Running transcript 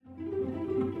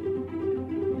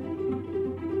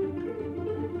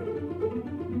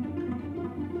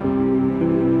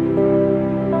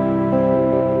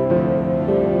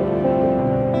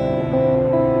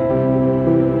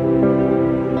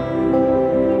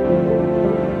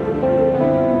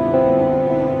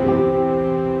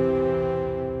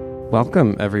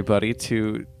Welcome, everybody,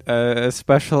 to a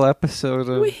special episode of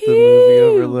the Movie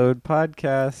Overload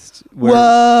podcast.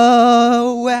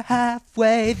 Whoa, we're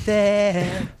halfway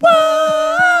there.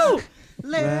 Whoa!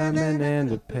 Lemon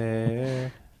and a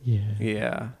pear.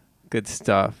 Yeah. Good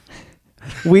stuff.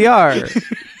 We are,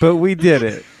 but we did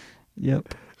it.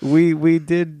 Yep. We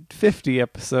did 50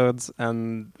 episodes,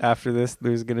 and after this,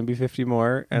 there's going to be 50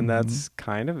 more, and that's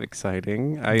kind of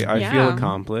exciting. I feel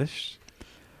accomplished.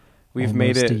 We've Almost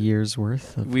made it a year's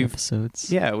worth of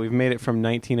episodes. Yeah, we've made it from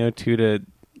 1902 to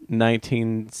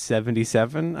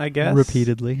 1977, I guess.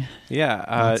 Repeatedly.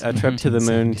 Yeah, a trip to the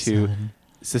moon to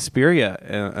Suspiria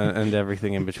and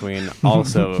everything in between.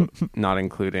 Also, not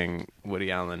including Woody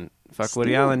Allen. Fuck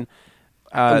Woody Allen.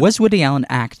 Was Woody Allen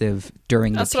active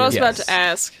during That's the what I was period? about to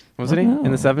ask. Wasn't he? In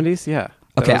the 70s? Yeah.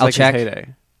 That Okay, was I'll like check. His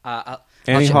heyday. I'll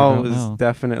Annie check. Hall I don't was know.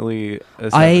 definitely a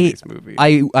 70s movie.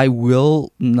 I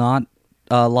will not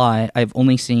lie. I've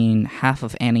only seen half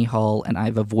of Annie Hall, and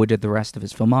I've avoided the rest of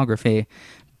his filmography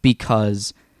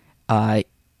because,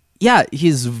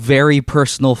 his very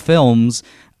personal films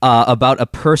about a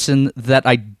person that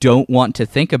I don't want to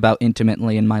think about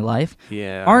intimately in my life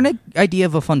aren't an idea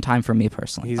of a fun time for me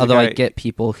personally. He's a Although I guy- get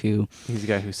people who... He's a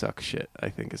guy who sucks shit, I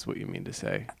think is what you mean to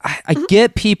say. I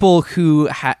get people who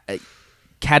had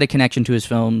a connection to his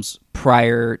films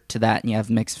prior to that, and you have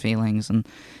mixed feelings and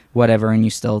whatever, and you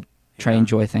still try to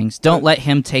enjoy things. Don't let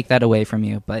him take that away from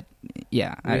you, but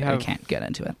I can't get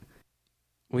into it.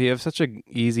 We have such an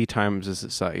easy time as a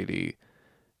society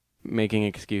making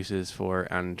excuses for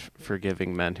and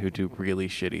forgiving men who do really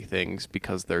shitty things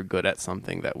because they're good at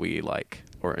something that we like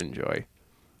or enjoy.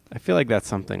 I feel like that's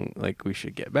something like we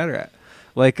should get better at.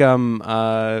 Like,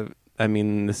 I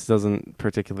mean, this doesn't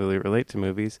particularly relate to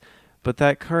movies, but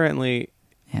that currently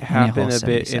happen a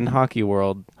bit in hockey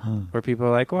world where people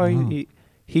are like, well,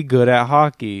 he good at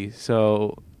hockey,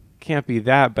 so can't be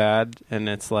that bad. And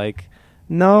it's like,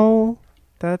 no,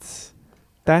 that's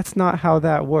not how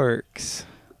that works.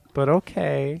 But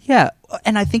okay. Yeah,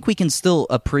 and I think we can still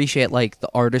appreciate like the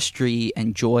artistry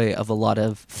and joy of a lot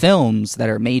of films that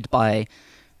are made by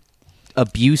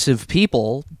abusive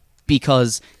people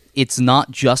because it's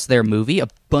not just their movie. A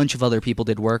bunch of other people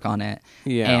did work on it,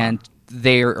 and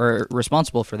they are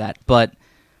responsible for that. But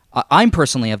I'm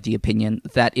personally of the opinion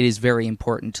that it is very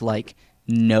important to like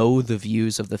know the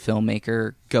views of the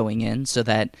filmmaker going in so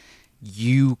that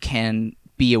you can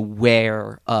be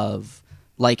aware of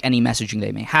like any messaging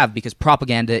they may have, because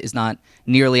propaganda is not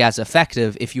nearly as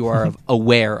effective if you are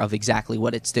aware of exactly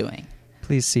what it's doing.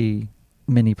 Please see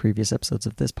many previous episodes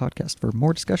of this podcast for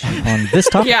more discussion on this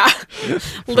topic. Yeah.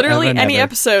 Literally Forever any never.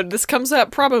 episode. This comes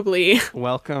up probably.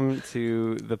 Welcome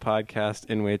to the podcast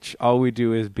in which all we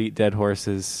do is beat dead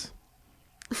horses.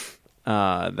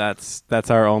 That's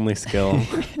our only skill.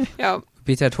 Yeah.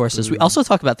 Beat dead horses. We also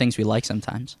talk about things we like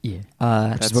sometimes. Yeah.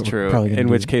 That's what we're true. probably gonna In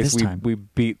do which case this time. we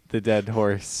beat the dead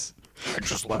horse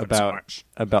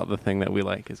about the thing that we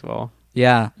like as well.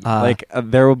 Yeah.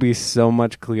 There will be so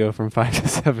much Cleo from 5 to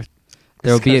 7.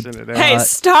 There will be a- discussion today. Hey,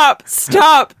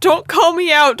 stop. Don't call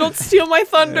me out. Don't steal my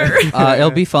thunder.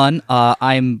 it'll be fun.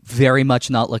 I'm very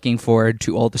much not looking forward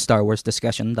to all the Star Wars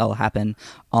discussion that'll happen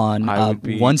on I would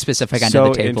be one specific end so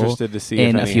of the table interested to see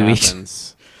in if a few any weeks.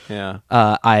 happens. Yeah.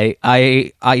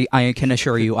 I can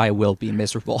assure you I will be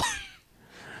miserable.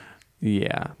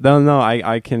 Yeah. No,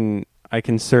 I can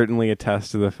certainly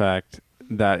attest to the fact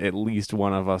that at least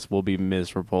one of us will be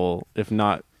miserable, if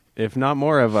not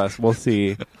more of us. We'll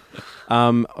see.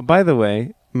 By the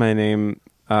way, my name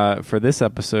for this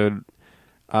episode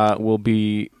will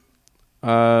be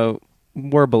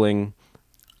Warbling.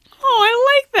 Oh,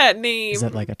 I like that name. Is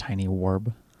that like a tiny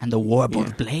warb? And the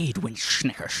warbled blade went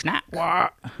snicker snap.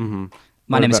 Mm-hmm.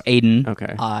 My name is Aiden.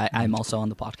 Okay. I'm also on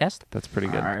the podcast. That's pretty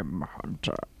good. I'm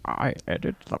Hunter. I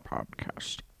edit the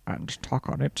podcast and talk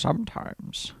on it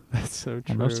sometimes. That's so true.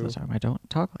 And most of the time I don't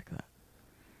talk like that.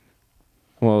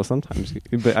 Well, sometimes,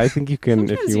 but I think you can if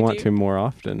Sometimes you you want do. to more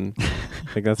often.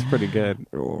 Like that's pretty good.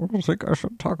 I think I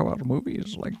should talk about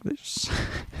movies like this.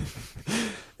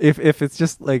 If it's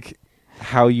just like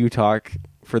how you talk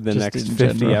for the Just next in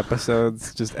 50 general.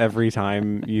 episodes, just every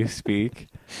time you speak,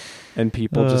 and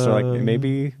people just are like,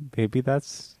 maybe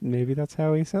that's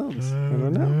how he sounds. I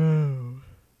don't know.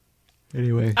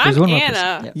 Anyway, I'm there's one more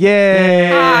Anna. person. Yay!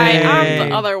 Hi, I'm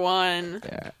the other one.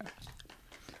 Yeah.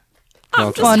 I'm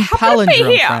Welcome. just Fun happy to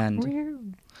be palindrome here.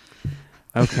 friend.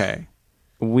 Okay,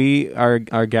 we are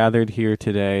gathered here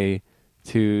today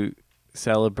to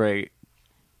celebrate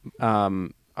our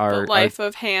The life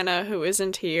of Hannah, who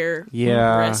isn't here.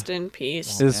 Yeah. Rest in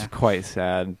peace. It's quite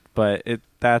sad, but it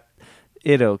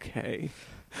okay.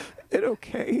 it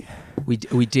okay?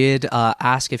 We did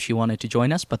ask if she wanted to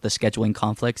join us, but the scheduling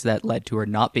conflicts that led to her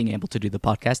not being able to do the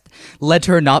podcast led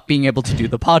to her not being able to do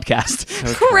the podcast.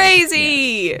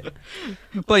 Crazy.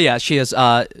 But yeah, she is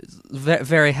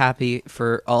very happy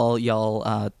for all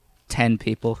y'all 10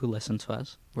 people who listen to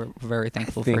us. We're very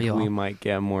thankful I think for you we all. might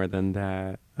get more than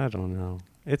that. I don't know.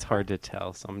 It's hard to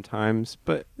tell sometimes,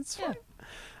 but it's fine.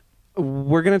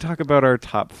 We're going to talk about our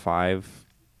top 5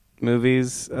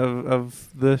 movies of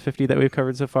the 50 that we've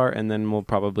covered so far, and then we'll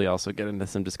probably also get into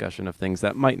some discussion of things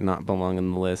that might not belong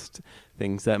on the list,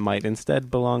 things that might instead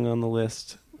belong on the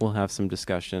list. We'll have some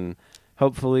discussion.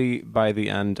 Hopefully, by the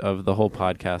end of the whole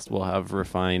podcast, we'll have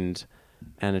refined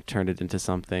and turned it into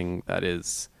something that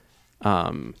is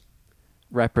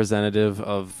representative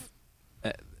of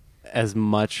as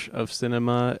much of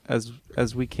cinema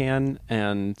as we can,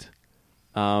 and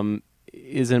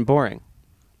isn't boring.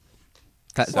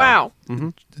 Wow. Mm-hmm.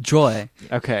 Joy.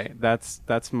 Okay, that's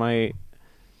my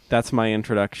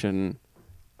introduction.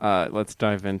 Let's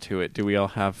dive into it. Do we all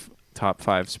have top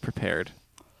 5s prepared?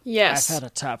 Yes. I've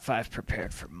had a top 5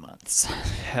 prepared for months.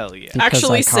 Hell yeah.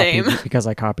 Actually, same. Because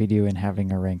I copied you in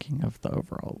having a ranking of the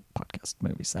overall podcast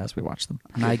movies as we watch them.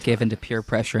 And I gave into peer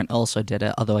pressure and also did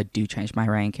it, although I do change my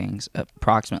rankings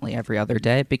approximately every other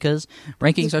day because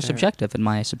rankings are subjective and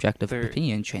my subjective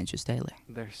opinion changes daily.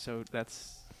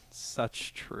 That's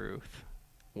such truth.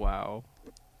 Wow.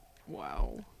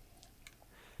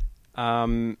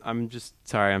 I'm just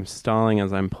sorry, I'm stalling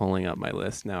as I'm pulling up my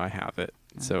list. Now I have it,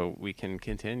 so we can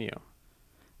continue.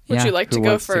 Would Yeah. you like to Who go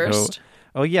wants to go? first?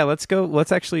 Oh yeah, let's go.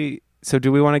 Let's actually. So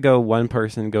do we want to go one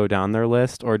person go down their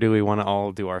list, or do we want to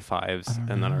all do our 5s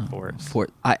and then our 4s?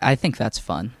 I think that's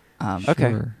fun. Okay.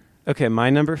 Sure. Okay, my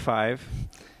number 5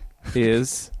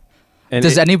 is. And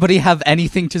Does anybody have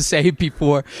anything to say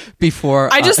before?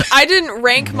 I didn't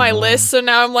rank my list, so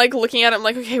now I'm like looking at it. I'm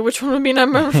like, okay, which one would be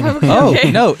number 5? Okay, Oh okay.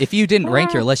 no! If you didn't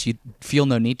rank your list, you feel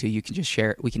no need to. You can just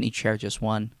share. We can each share just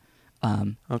one.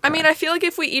 Okay. I mean, I feel like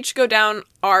if we each go down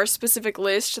our specific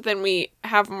list, then we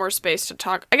have more space to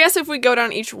talk. I guess if we go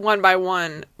down each one by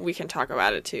one, we can talk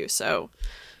about it too. So,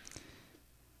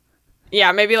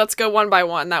 yeah, maybe let's go one by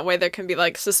one. That way there can be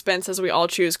like suspense as we all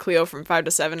choose Cleo from 5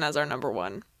 to 7 as our number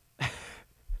 1.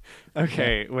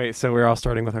 Okay, wait. So we're all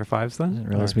starting with our 5s I then? didn't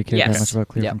realize we cared Yes. that much about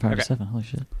Clear Yep. from 5 Okay. to 7. Holy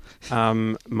shit.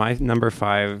 My number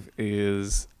 5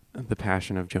 is The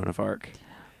Passion of Joan of Arc.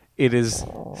 It is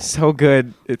so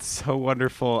good. It's so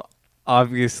wonderful.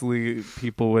 Obviously,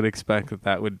 people would expect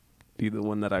that would be the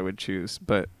one that I would choose,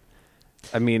 but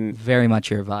I mean, Very much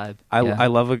your vibe. I Yeah.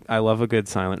 love a good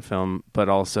silent film, but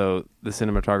also the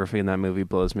cinematography in that movie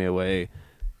blows me away.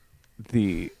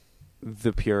 The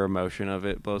pure emotion of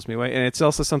it blows me away, and it's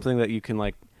also something that you can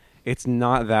like. It's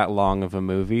not that long of a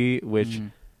movie, which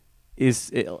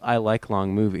I like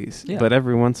long movies, Yeah. but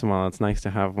every once in a while, it's nice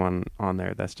to have one on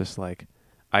there that's just like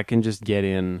I can just get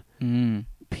in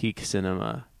peak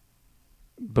cinema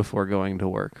before going to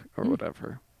work or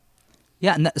whatever.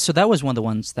 Yeah, and so that was one of the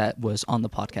ones that was on the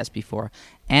podcast before.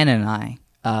 Anna and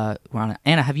I were on it.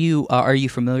 Anna, have you? Are you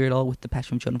familiar at all with The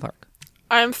Passion of Joan of Arc?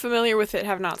 I'm familiar with it,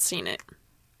 have not seen it.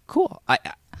 Cool.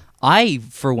 I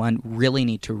for one really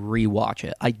need to rewatch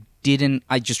it.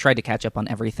 I just tried to catch up on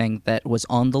everything that was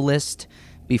on the list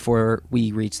before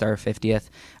we reached our 50th,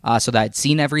 so that I'd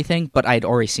seen everything, but I'd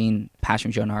already seen Passion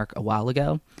of Joan of Arc a while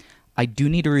ago. I do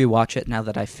need to rewatch it now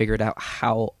that I figured out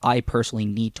how I personally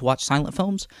need to watch silent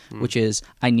films, which is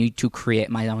I need to create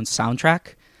my own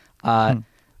soundtrack,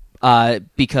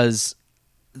 because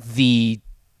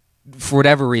for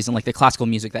whatever reason, like the classical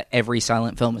music that every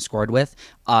silent film is scored with,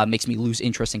 makes me lose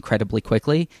interest incredibly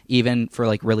quickly, even for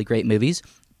like really great movies.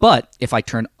 But if I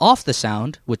turn off the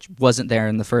sound, which wasn't there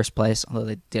in the first place, although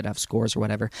they did have scores or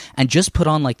whatever, and just put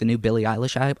on like the new Billie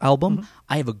Eilish album,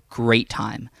 I have a great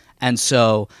time. And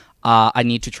so I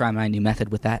need to try my new method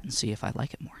with that and see if I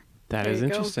like it more. That There is you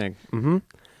go. interesting. Mm-hmm.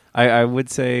 I would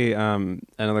say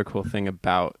another cool thing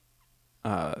about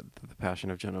The Passion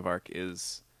of Joan of Arc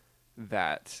is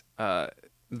that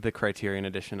the Criterion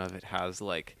edition of it has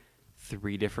like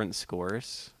 3 different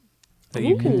scores that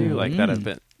you can do, like that have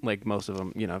been like most of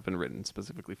them, have been written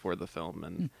specifically for the film,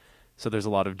 and so there's a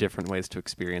lot of different ways to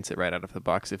experience it right out of the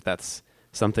box. If that's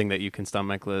something that you can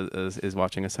stomach, is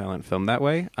watching a silent film that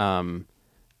way.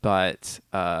 But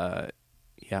other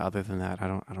than that, I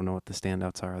don't know what the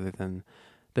standouts are other than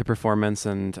the performance,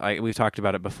 and we've talked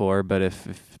about it before, but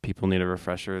if people need a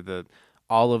refresher,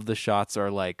 all of the shots are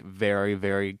like very,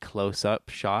 very close up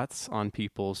shots on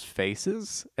people's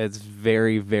faces. It's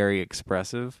very, very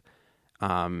expressive.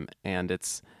 And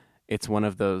it's one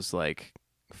of those like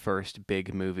first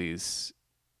big movies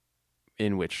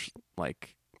in which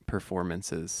like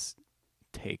performances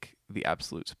take the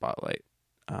absolute spotlight.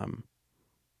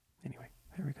 Anyway,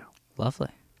 there we go. Lovely.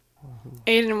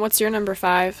 Aiden, what's your number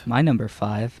 5? My number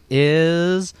 5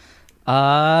 is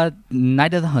Night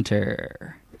of the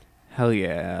Hunter. Hell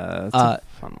yeah, it's a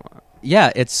fun one.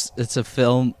 Yeah, it's a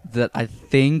film that I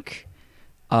think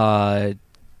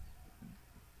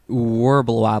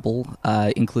Warble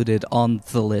Wabble included on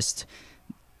the list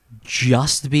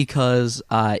just because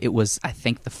it was, I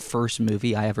think, the first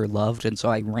movie I ever loved, and so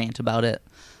I rant about it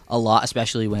a lot,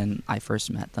 especially when I first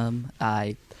met them.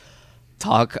 I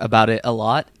talk about it a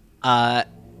lot, and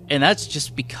that's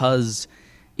just because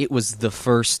it was the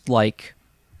first, like,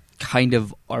 kind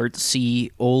of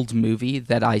artsy old movie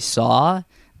that I saw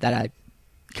that I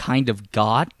kind of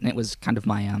got, and it was kind of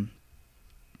my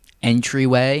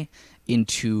entryway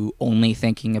into only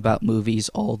thinking about movies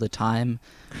all the time.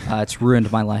 It's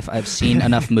ruined my life. I've seen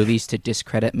enough movies to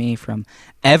discredit me from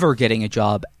ever getting a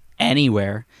job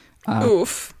anywhere.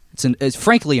 Oof. It's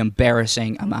frankly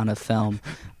embarrassing amount of film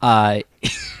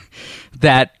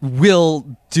that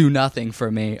will do nothing for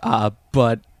me,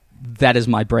 but that is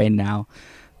my brain now.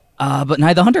 But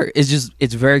Night of the Hunter is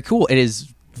it's very cool. It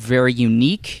is very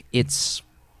unique. It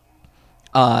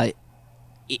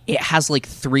has like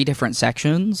 3 different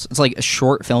sections. It's like a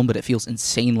short film, but it feels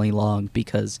insanely long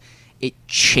because it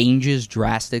changes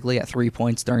drastically at 3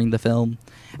 points during the film.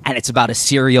 And it's about a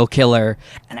serial killer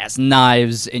and has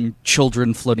knives and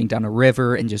children floating down a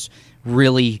river and just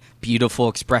really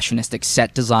beautiful expressionistic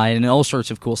set design and all sorts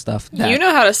of cool stuff. You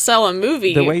know how to sell a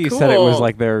movie. The way you Cool. said it was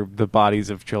like they're the bodies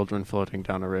of children floating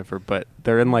down a river, but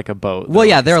they're in like a boat. Well,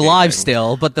 yeah, they're alive escaping.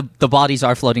 still, but the bodies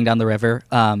are floating down the river.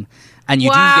 And you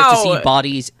do get to Wow. see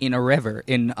bodies in a river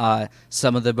in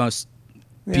some of the most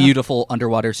beautiful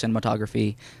underwater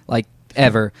cinematography like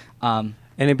ever.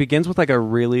 And it begins with like a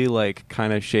really like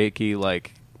kind of shaky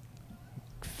like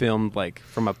filmed like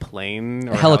from a plane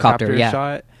or Helicopter, yeah.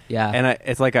 shot. Yeah. And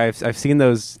it's like I've seen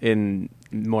those in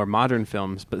more modern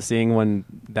films, but seeing one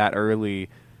that early,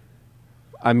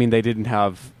 I mean, they didn't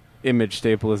have image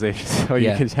stabilization, so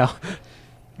Yeah. you can tell.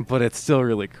 But it's still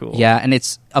really cool. Yeah, and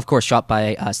it's, of course, shot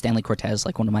by Stanley Cortez,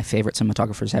 like one of my favorite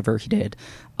cinematographers ever. He did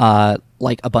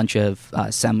like a bunch of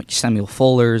Samuel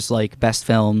Fuller's like best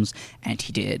films, and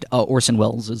he did Orson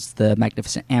Welles' The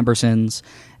Magnificent Ambersons,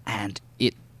 and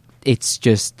it's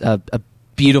just a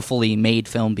beautifully made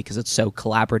film because it's so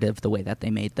collaborative the way that they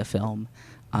made the film.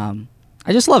 I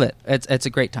just love it. It's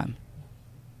a great time.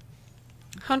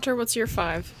 Hunter, what's your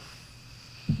 5?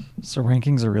 So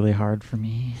rankings are really hard for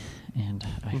me, and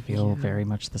I feel very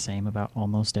much the same about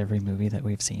almost every movie that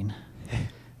we've seen.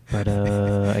 But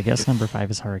I guess number 5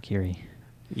 is Harakiri.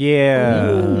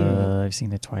 Yeah. I've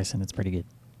seen it twice, and it's pretty good.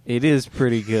 It is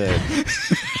pretty good.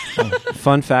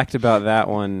 Fun fact about that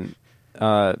one,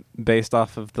 based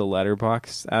off of the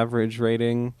Letterboxd average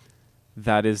rating,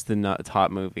 that is the top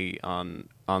movie on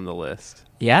the list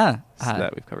Yeah.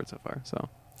 that we've covered so far. So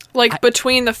Like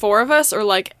between the 4 of us or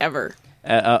like ever?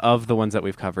 of the ones that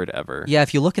we've covered ever. Yeah,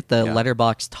 if you look at the Yeah.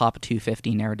 Letterboxd top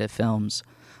 250 narrative films,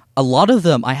 a lot of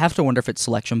them, I have to wonder if it's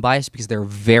selection bias because they're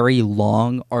very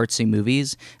long, artsy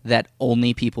movies that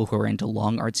only people who are into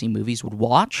long, artsy movies would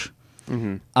watch.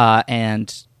 Mm-hmm.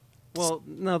 And Well,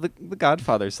 no, the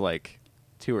Godfather's like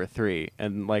 2 or 3,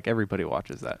 and like everybody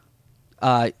watches that.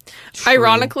 true.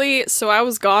 Ironically, so I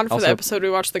was gone for Also- the episode we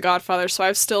watched The Godfather, so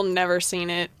I've still never seen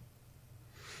it.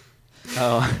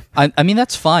 Oh, I mean,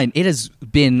 that's fine. It has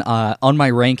been on my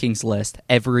rankings list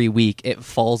every week. It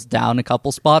falls down a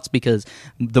couple spots because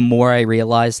the more I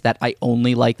realize that I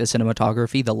only like the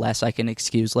cinematography, the less I can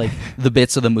excuse like the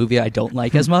bits of the movie I don't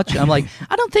like as much. I'm like,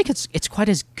 I don't think it's quite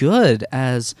as good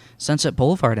as Sunset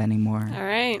Boulevard anymore. All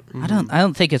right. I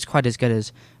don't think it's quite as good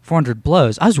as 400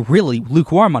 Blows. I was really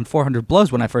lukewarm on 400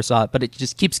 Blows when I first saw it, but it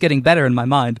just keeps getting better in my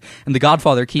mind, and The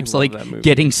Godfather keeps love like that movie.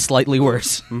 getting slightly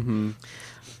worse. Mm-hmm.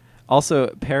 Also,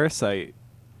 Parasite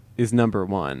is number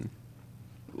 1.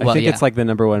 I Well, think yeah. it's like the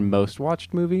number 1 most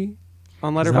watched movie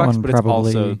on that Letterboxd, one but it's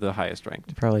probably- also the highest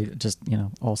ranked. Probably just,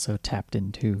 also tapped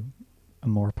into a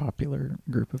more popular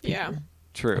group of people. Yeah.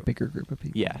 True. A bigger group of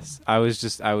people. Yes, I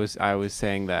was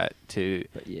saying that to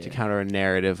counter a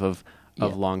narrative of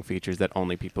long features that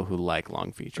only people who like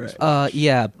long features.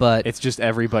 Yeah, but It's just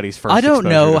everybody's first. I don't exposure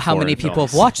know to how many foreign people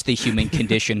have films. watched The Human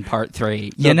Condition Part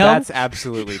 3. No, You know? that's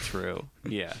absolutely true.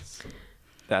 Yes,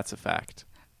 that's a fact.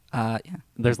 Yeah.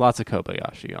 There's lots of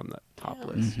Kobayashi on the top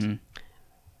list.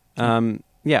 Mhm.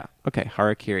 Yeah. Okay.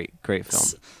 Harakiri, great film,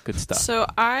 good stuff. So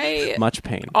I Much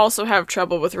pain. also have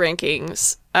trouble with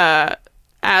rankings,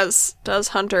 as does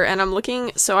Hunter, and I'm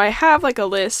looking, so I have like a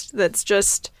list that's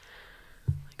just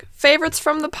like, favorites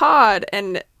from the pod,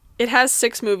 and it has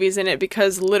 6 movies in it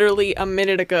because literally a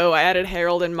minute ago I added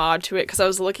Harold and Maude to it because I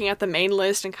was looking at the main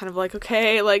list and kind of like,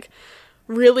 okay, like,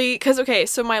 really? Because, okay,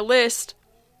 so my list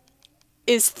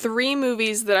is 3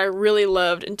 movies that I really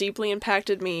loved and deeply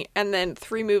impacted me, and then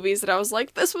 3 movies that I was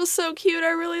like, this was so cute, I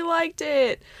really liked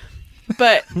it.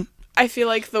 But I feel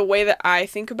like the way that I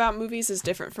think about movies is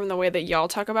different from the way that y'all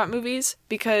talk about movies,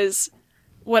 because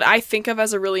what I think of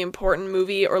as a really important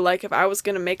movie, or like if I was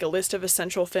going to make a list of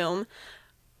essential film,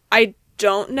 I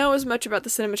don't know as much about the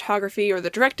cinematography or the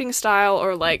directing style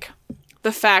or like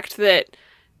the fact that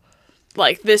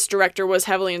like this director was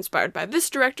heavily inspired by this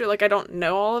director. Like I don't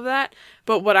know all of that,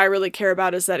 but what I really care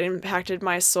about is that it impacted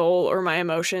my soul or my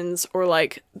emotions or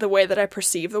like the way that I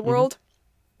perceive the world.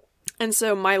 And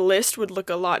so my list would look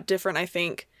a lot different, I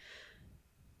think.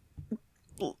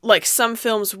 Like some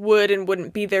films would and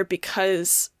wouldn't be there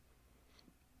because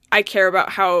I care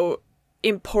about how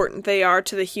important they are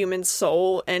to the human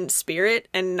soul and spirit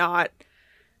and not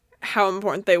how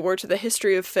important they were to the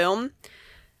history of film.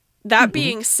 That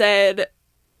being said,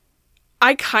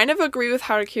 I kind of agree with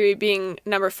Harakiri being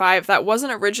number 5. That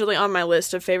wasn't originally on my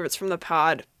list of favorites from the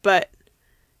pod, but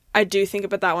I do think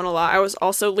about that one a lot. I was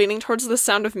also leaning towards The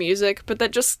Sound of Music, but that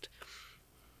just,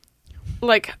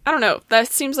 like, I don't know. That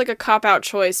seems like a cop-out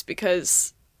choice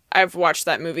because I've watched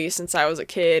that movie since I was a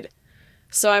kid.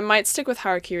 So I might stick with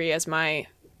Harakiri as my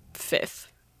 5th.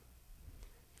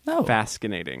 Oh.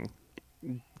 Fascinating.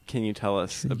 Can you tell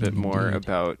us a bit more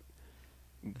about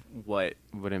what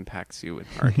impacts you with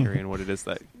Harakiri and what it is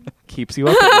that keeps you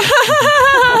up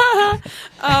at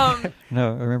night?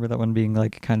 No, I remember that one being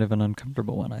like kind of an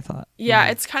uncomfortable one, I thought. Yeah,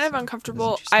 it's kind of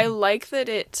uncomfortable. I like that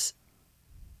it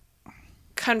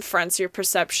confronts your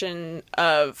perception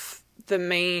of the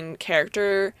main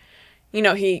character. You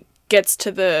know, he gets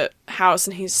to the house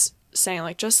and he's saying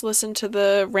like, just listen to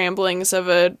the ramblings of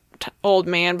a old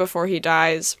man before he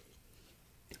dies.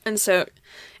 And so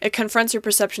it confronts your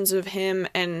perceptions of him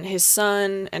and his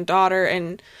son and daughter.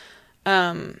 And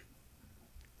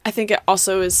I think it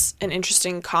also is an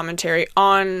interesting commentary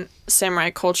on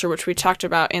samurai culture, which we talked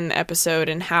about in the episode,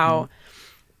 and how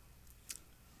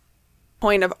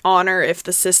point of honor, if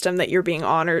the system that you're being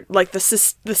honored, like the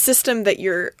system that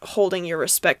you're holding your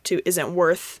respect to isn't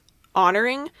worth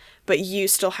honoring, but you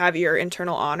still have your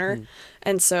internal honor.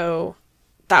 And so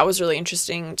that was really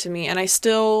interesting to me. And I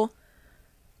still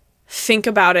think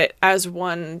about it as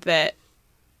one that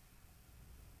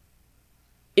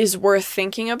is worth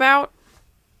thinking about.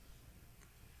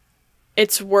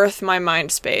 It's worth my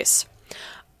mind space.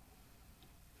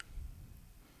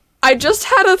 I just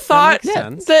had a thought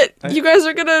that you guys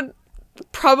are gonna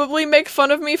probably make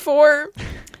fun of me for.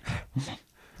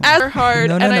 As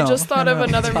hard, I just thought of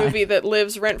another movie that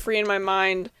lives rent-free in my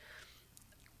mind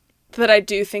that I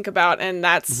do think about, and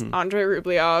that's Andrei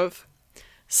Rublev.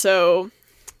 So,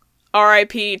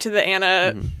 R.I.P. to the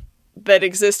Anna that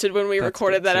existed when we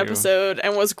recorded that episode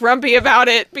and was grumpy about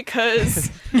it,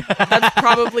 because that's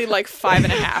probably like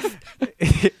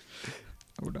 5.5.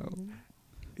 Oh no.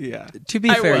 Yeah. To be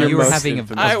fair, you were having a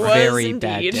I was very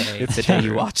bad day the day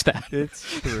you watched that.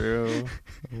 It's true.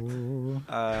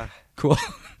 Cool.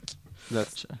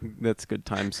 That's good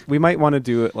times. We might want to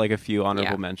do like a few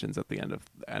honorable mentions at the end of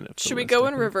the Should we list, go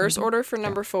in reverse order for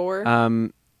number 4?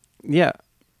 Yeah.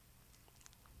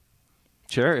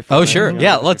 Sure. Sure.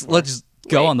 Yeah, let's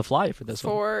go on the fly for this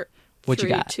one. 4, What 3,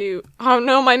 you got? 2. Oh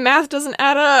no, my math doesn't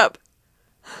add up.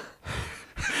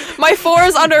 My 4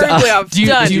 is under Rublev.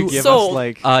 Done. Do you give Sold.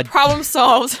 us like Problem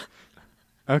solved.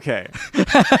 Okay.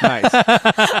 Nice.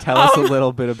 Tell us a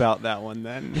little bit about that one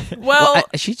then. Well,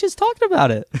 she just talked about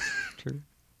it. True.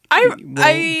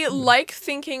 I like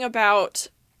thinking about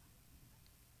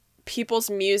people's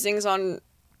musings on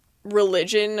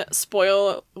religion.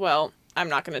 Well, I'm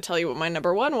not going to tell you what my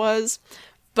number 1 was,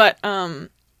 but I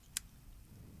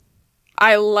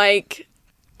like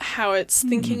how it's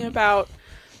thinking about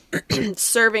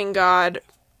serving God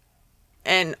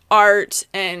and art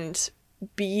and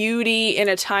beauty in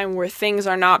a time where things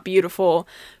are not beautiful,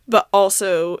 but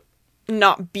also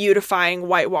not beautifying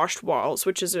whitewashed walls,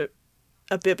 which is a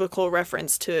biblical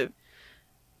reference to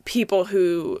people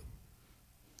who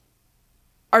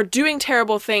are doing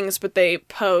terrible things, but they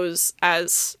pose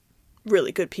as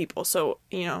really good people. So,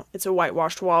 you know, it's a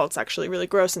whitewashed wall. It's actually really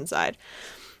gross inside.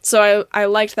 So I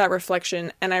liked that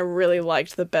reflection, and I really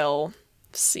liked the bell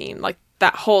scene. Like,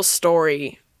 that whole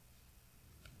story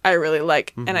I really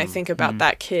like, and I think about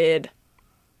that kid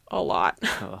a lot.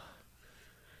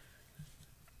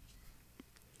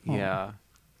 Yeah.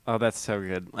 Oh, that's so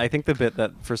good. I think the bit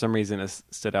that for some reason has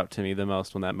stood out to me the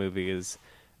most when that movie is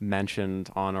mentioned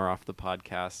on or off the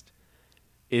podcast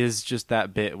is just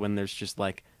that bit when there's just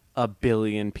like a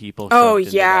billion people Oh, shoved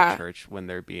into yeah. that church when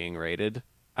they're being raided.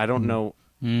 I don't know.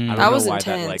 I don't That know was why that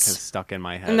like intense. has stuck in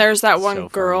my head. And there's that so one firmly,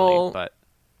 girl- but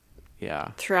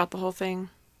yeah. throughout the whole thing.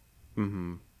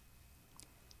 Mm-hmm.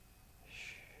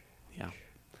 Yeah.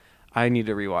 I need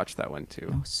to rewatch that one too.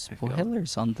 No I feel.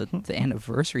 spoilers on the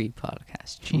anniversary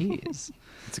podcast. Jeez.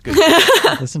 It's a good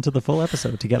Listen to the full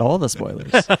episode to get all the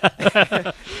spoilers.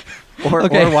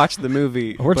 Okay. or watch the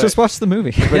movie. Or but- just watch the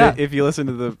movie. But Yeah. if you listen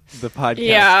to the podcast,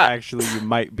 Yeah. actually, you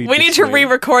might be. We need to dissuaded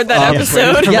re-record that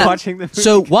episode. from Yeah. watching the movie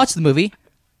So watch the movie.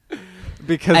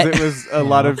 because I- it was a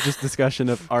lot of just discussion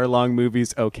of are long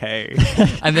movies okay?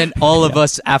 And then all of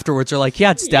us afterwards are like,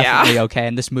 yeah, it's Yeah. definitely okay,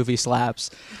 and this movie slaps.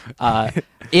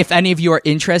 If any of you are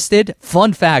interested,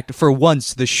 fun fact, for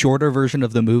once, the shorter version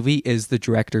of the movie is the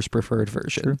director's preferred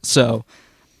version. True. So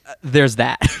there's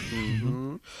that.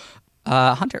 Mm-hmm.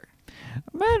 Hunter.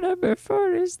 My number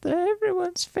 4 is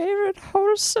everyone's favorite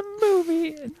wholesome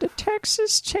movie, The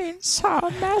Texas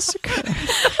Chainsaw Massacre.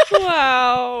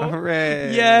 Wow.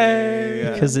 Hooray!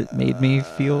 Yay! Because it made me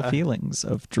feel feelings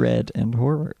of dread and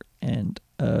horror. And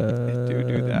do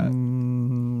that.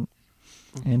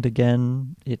 And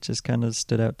again, it just kind of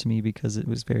stood out to me because it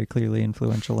was very clearly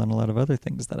influential on a lot of other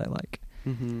things that I like.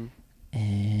 Mm-hmm.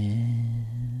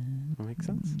 And That makes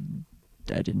sense.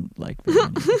 I didn't like very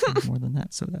many things more than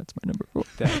that, so that's my number 4.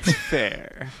 That's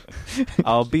fair.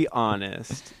 I'll be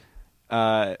honest.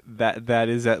 That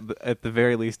is at the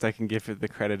very least I can give it the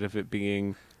credit of it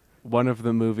being one of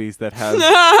the movies that has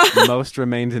most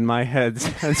remained in my head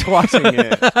since watching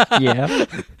it. Yeah.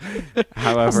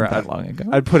 However, Wasn't that long ago.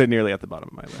 I'd put it nearly at the bottom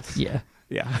of my list. Yeah.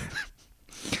 Yeah.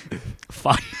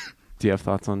 Fun. Do you have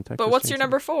thoughts on Texas? But what's your Chainsaw?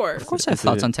 number 4? Of course I have Is it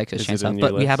thoughts in- on Texas is it in Chainsaw, your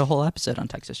but we had a list? whole episode on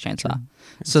Texas Chainsaw. True.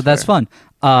 So that's fair.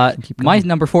 fun. Keep My going.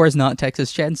 number 4 is not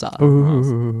Texas Chainsaw.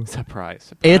 Ooh.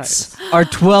 Surprise! It's our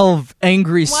 12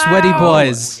 angry, sweaty Wow.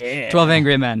 boys. 12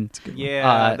 angry men.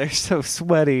 Yeah, they're so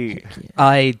sweaty.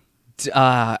 I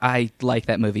like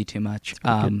that movie too much.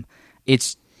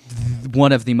 It's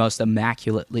one of the most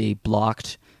immaculately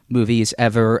blocked movies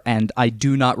ever, and I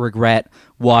do not regret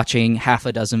watching half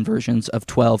a dozen versions of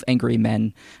 12 Angry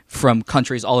Men from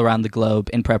countries all around the globe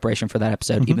in preparation for that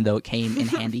episode, even though it came in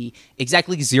handy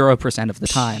exactly 0% of the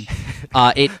time.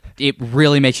 It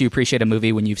really makes you appreciate a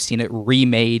movie when you've seen it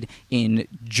remade in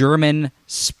German,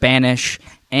 Spanish,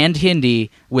 and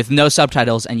Hindi with no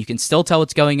subtitles, and you can still tell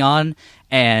what's going on,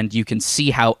 and you can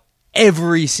see how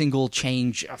every single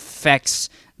change affects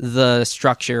the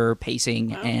structure,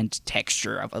 pacing, and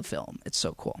texture of a film. It's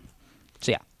so cool.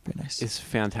 So yeah. Very nice. It's a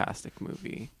fantastic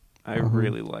movie. I Uh-huh.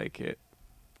 really like it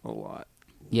a lot.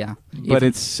 Yeah. But Even-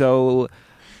 it's so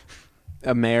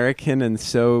American and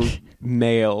so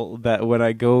male that when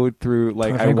I go through,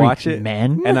 like, I Angry watch it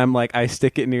Men? and I'm like, I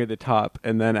stick it near the top,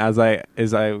 and then as I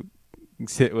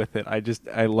sit with it,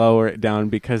 I lower it down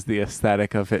because the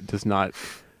aesthetic of it does not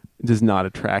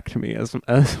attract me as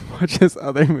much as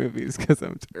other movies because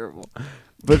I'm terrible.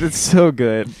 But it's so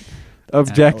good,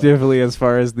 objectively, as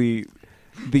far as the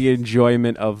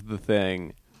enjoyment of the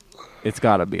thing. It's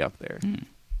got to be up there.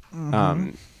 How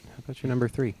about your number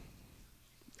 3?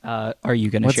 are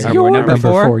you going to What's share your your number number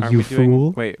 4? four? Are You we doing-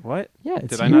 fool. Wait, what? Yeah, it's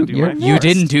Did I not do you're mine? You next.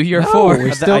 didn't do your No, 4. we're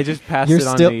I still, just passed you're it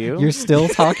on still, to you. You're still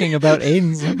talking about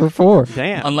Aiden's number 4.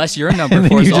 Damn. Unless your number And then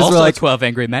 4 is you just were also like, 12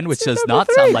 Angry Men, which does number not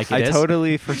three. sound like it I is.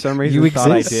 totally, for some reason, You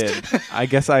thought exist. I did. I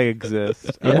guess I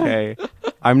exist. Yeah. Okay.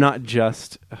 I'm not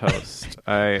just a host.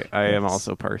 I am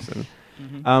also a person.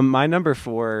 My number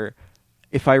 4,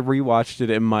 if I rewatched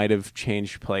it, it might have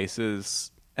changed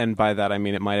places. And by that, I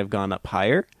mean it might have gone up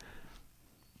higher.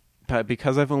 But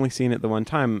because I've only seen it the one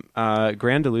time,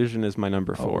 Grand Illusion is my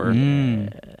number 4.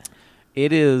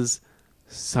 It is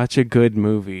such a good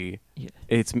movie. Yeah.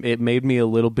 It made me a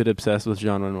little bit obsessed with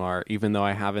Jean Renoir, even though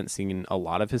I haven't seen a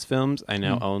lot of his films. I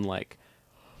now own, like,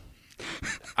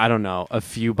 I don't know, a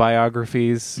few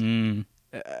biographies. I'm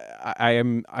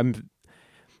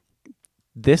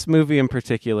this movie in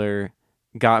particular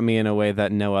got me in a way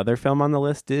that no other film on the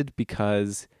list did,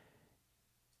 because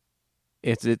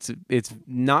it's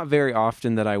not very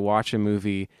often that I watch a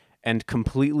movie and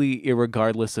completely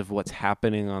irregardless of what's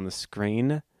happening on the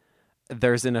screen,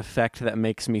 there's an effect that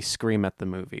makes me scream at the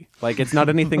movie. Like, it's not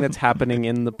anything that's happening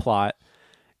in the plot.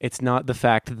 It's not the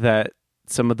fact that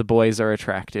some of the boys are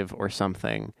attractive or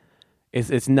something.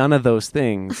 It's none of those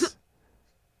things.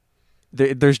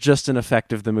 There's just an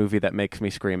effect of the movie that makes me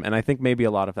scream. And I think maybe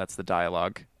a lot of that's the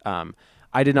dialogue.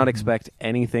 I did not expect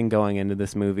anything going into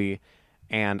this movie,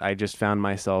 and I just found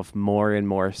myself more and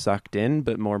more sucked in,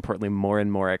 but more importantly, more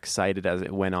and more excited as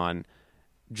it went on,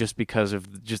 just because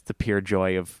of just the pure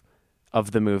joy of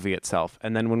of the movie itself.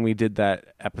 And then when we did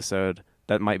that episode,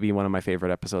 that might be one of my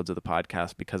favorite episodes of the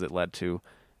podcast because it led to,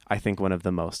 I think, one of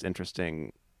the most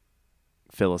interesting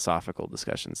philosophical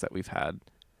discussions that we've had.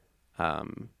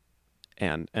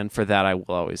 And for that, I will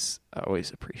always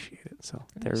appreciate it. So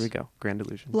there we go. Grand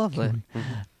Illusion. Lovely.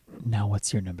 Now,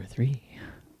 what's your number 3?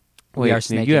 We are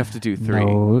Sneak, snaking. You have to do 3.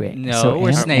 No,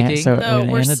 we're snaking. So No,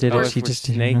 when we're Anna did we're it, she just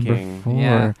did snaking. number 4.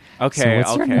 Yeah. Okay. So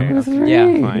what's your okay. number okay. 3?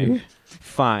 Yeah,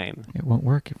 Fine. It won't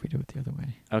work if we do it the other way.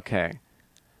 Okay.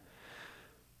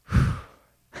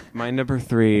 My number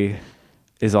 3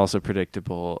 is also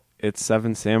predictable. It's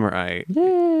Seven Samurai.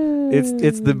 Yay!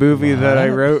 It's the movie that I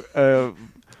wrote. A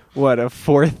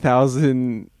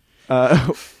 4,000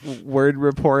 word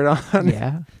report on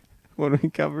Yeah, when we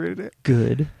covered it,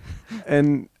 good.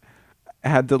 and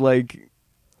had to like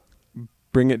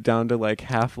bring it down to like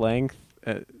half length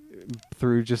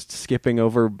through just skipping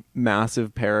over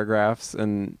massive paragraphs,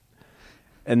 and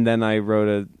then I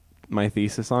wrote my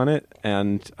thesis on it.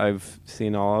 And I've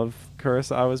seen all of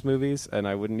Kurosawa's movies, and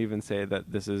I wouldn't even say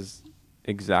that this is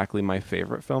exactly my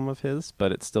favorite film of his,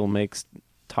 but it still makes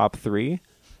top 3.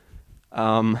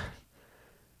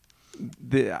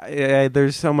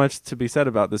 There's so much to be said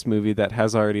about this movie that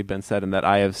has already been said and that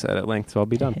I have said at length, so I'll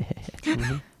be done.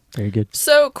 Very good.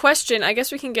 So, question, I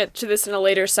guess we can get to this in a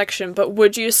later section, but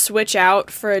would you switch out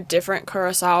for a different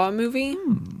Kurosawa movie?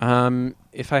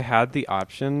 If I had the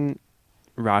option,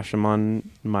 Rashomon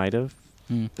might have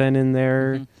Mm. been in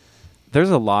there. Mhm. There's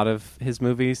a lot of his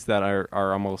movies that are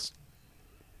almost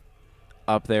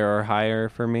up there or higher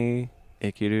for me.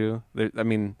 Ikiru. I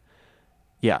mean,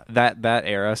 yeah, that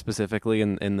era specifically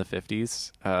in the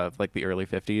 50s, like the early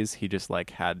 50s, he just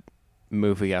like had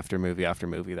movie after movie after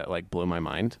movie that like blew my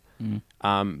mind.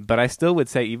 Mm. But I still would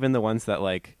say even the ones that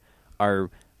like are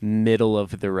middle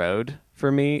of the road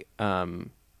for me,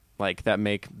 like that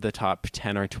make the top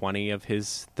 10 or 20 of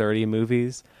his 30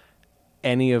 movies,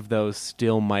 any of those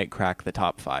still might crack the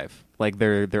top 5. Like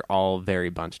they're all very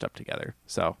bunched up together.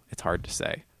 So it's hard to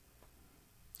say.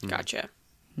 Gotcha.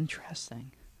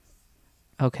 Interesting.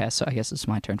 Okay, so I guess it's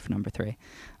my turn for number 3.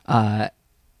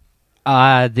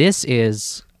 This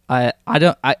is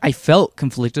I felt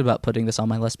conflicted about putting this on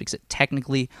my list because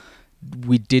technically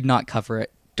we did not cover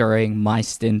it during my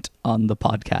stint on the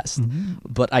podcast.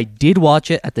 But I did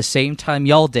watch it at the same time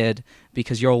y'all did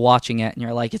because you're watching it and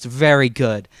you're like, it's very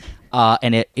good.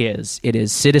 And it is. It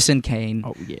is Citizen Kane.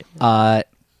 Oh yeah.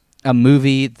 A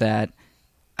movie that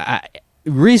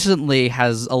recently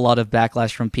has a lot of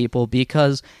backlash from people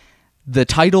because the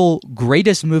title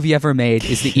 "Greatest Movie Ever Made"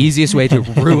 is the easiest way to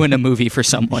ruin a movie for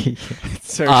someone. And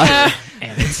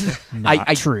it's not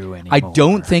true anymore. I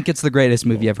don't think it's the greatest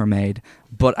movie ever made,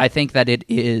 but I think that it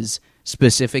is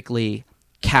specifically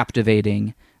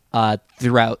captivating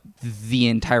throughout the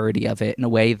entirety of it in a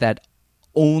way that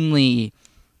only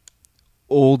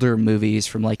older movies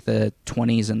from like the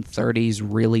 20s and 30s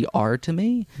really are to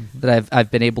me, that I've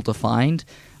been able to find.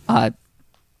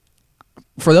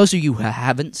 For those of you who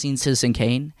haven't seen Citizen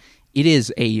Kane, it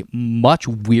is a much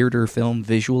weirder film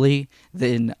visually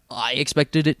than I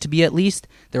expected it to be, at least.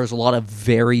 There's a lot of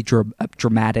very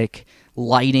dramatic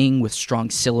lighting with strong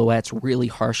silhouettes, really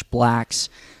harsh blacks,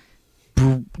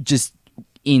 just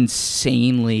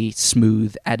insanely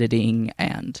smooth editing,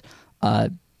 and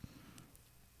a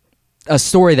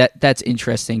story that's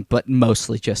interesting, but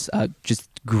mostly just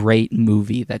great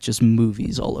movie that just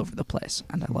movies all over the place,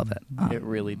 and I love it. It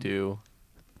really do.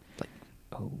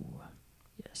 Oh,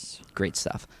 yes. Great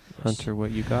stuff. Hunter,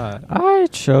 what you got? I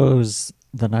chose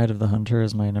The Night of the Hunter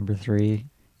as my number 3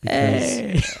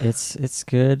 because it's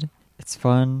good, it's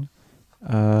fun,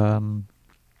 and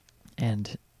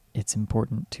it's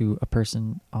important to a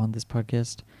person on this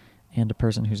podcast and a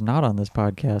person who's not on this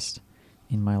podcast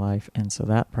in my life, and so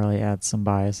that probably adds some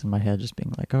bias in my head, just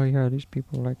being like, oh yeah, these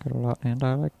people like it a lot, and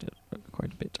I liked it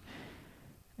quite a bit,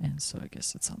 and so I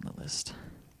guess it's on the list.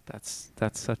 That's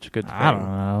such a good thing. I don't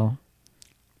know.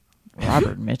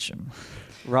 Robert Mitchum.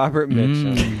 Robert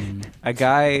Mitchum. A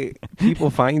guy people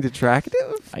find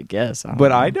attractive, I guess.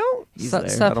 but I don't. He's there.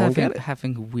 Stop I don't get it.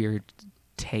 having weird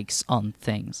takes on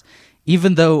things.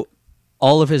 Even though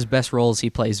all of his best roles he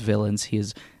plays villains, he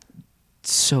is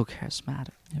so charismatic.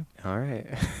 All right.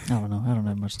 I don't know. I don't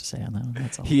have much to say on that one.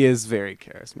 That's all. He is very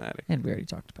charismatic. And we already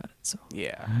talked about it. So.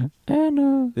 Yeah.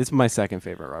 And This is my second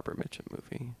favorite Robert Mitchum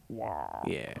movie. wow.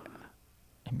 Yeah.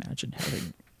 Imagine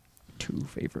having 2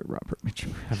 favorite Robert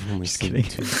Mitchum. I've only Just seen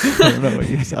kidding. 2. I don't know.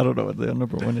 I don't know what the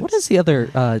number 1 is. What is the other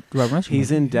Robert Mitchum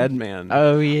He's movie? in Dead Man.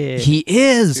 Oh yeah. He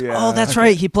is. Yeah. Oh, that's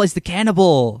right. He plays the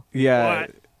cannibal. yeah.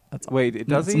 That's Wait,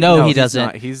 does he? No, he he's doesn't.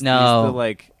 not. He's No. the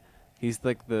like. He's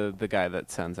like the guy that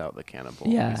sends out the cannibal.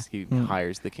 Yeah. He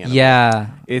hires the cannibal.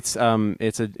 Yeah. It's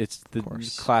the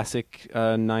course. classic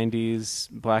 90s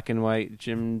black and white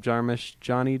Jim Jarmusch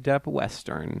Johnny Depp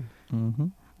western. Mm-hmm.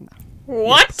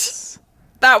 What? Yes.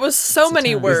 That was so It's a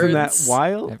many time. words. Isn't that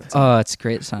wild? Oh, it's a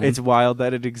great sign. It's wild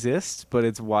that it exists, but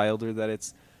it's wilder that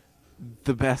it's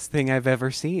the best thing I've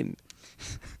ever seen.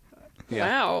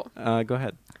 Wow. Go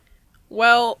ahead.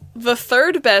 Well, the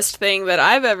third best thing that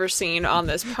I've ever seen on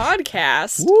this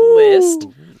podcast list,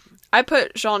 I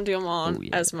put Jean Diamant Ooh,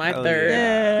 yeah. as my Hell third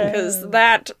yeah. because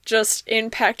that just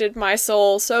impacted my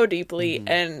soul so deeply,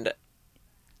 and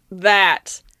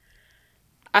that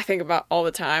I think about all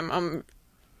the time. I'm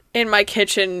in my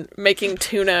kitchen making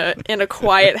tuna in a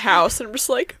quiet house, and I'm just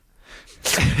like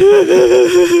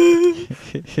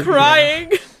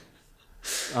crying.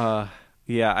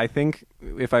 Yeah, I think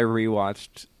if I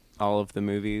rewatched all of the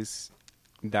movies,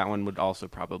 that one would also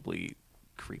probably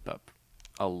creep up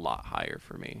a lot higher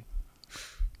for me.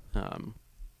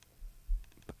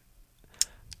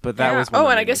 But that Yeah. was one Oh,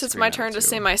 that and I made me guess it's scream my out, turn to too.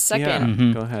 say my second. Yeah,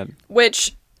 Mhm. go ahead.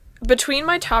 Which, between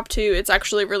my top two, it's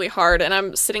actually really hard, and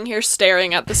I'm sitting here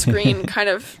staring at the screen, kind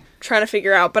of trying to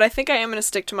figure out, but I think I am going to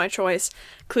stick to my choice.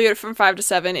 Cleo from 5 to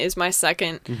 7 is my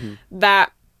second.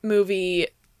 That movie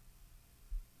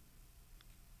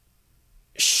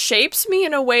shapes me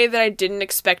in a way that I didn't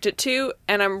expect it to,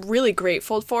 and I'm really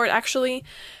grateful for it, actually.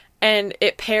 And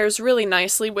it pairs really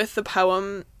nicely with the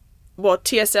poem, well,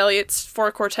 T.S. Eliot's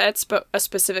Four Quartets, but a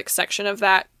specific section of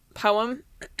that poem.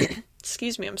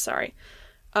 Excuse me, I'm sorry.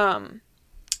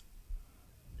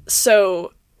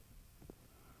 So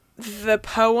the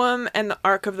poem and the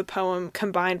arc of the poem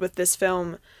combined with this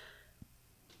film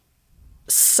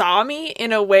saw me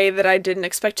in a way that I didn't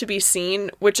expect to be seen,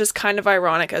 which is kind of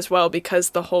ironic as well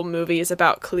because the whole movie is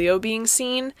about Cleo being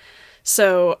seen.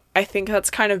 So I think that's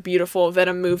kind of beautiful that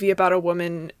a movie about a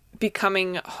woman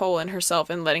becoming whole in herself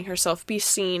and letting herself be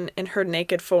seen in her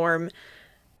naked form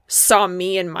saw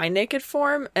me in my naked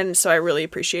form, and so I really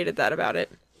appreciated that about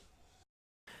it.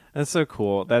 That's so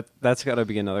cool. That's got to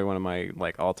be another one of my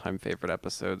like all-time favorite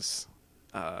episodes.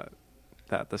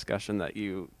 That discussion that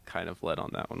you kind of led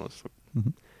on that one was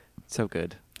so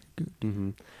good.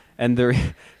 Mm-hmm. And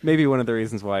maybe one of the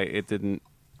reasons why it didn't,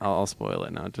 I'll spoil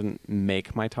it now, it didn't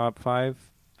make my top 5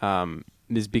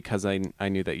 is because I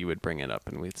knew that you would bring it up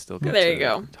and we'd still get There to you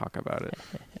go. talk about it.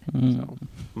 Mm.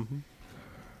 So,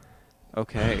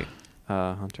 Okay,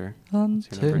 Hunter, what's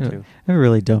your number 2? I have a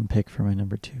really dumb pick for my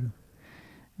number 2.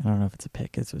 I don't know if it's a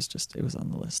pick. It was on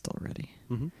the list already.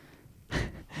 Mm-hmm.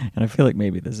 And I feel like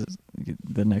maybe this is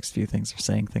the next few things are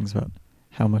saying things about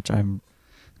how much I'm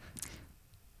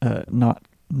not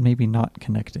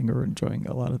connecting or enjoying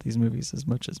a lot of these movies as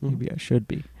much as maybe I should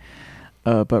be.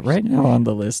 But right now on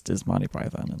the list is Monty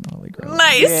Python and the Holy Grail.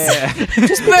 Nice! Yeah.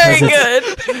 Just very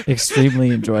good!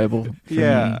 Extremely enjoyable for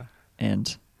Yeah. me.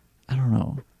 And I don't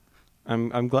know.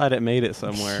 I'm glad it made it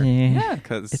somewhere. Yeah.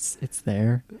 Because It's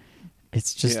there.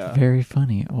 It's just Yeah. very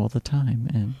funny all the time,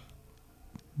 and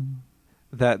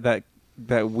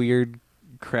that weird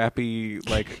crappy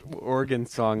like organ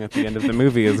song at the end of the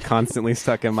movie is constantly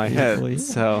stuck in my head.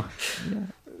 Yeah.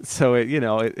 So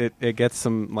it it gets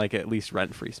some like at least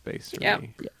rent-free space for Yeah.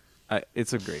 me.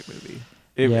 It's a great movie.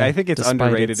 Yeah, I think it's despite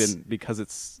underrated its- because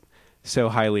it's so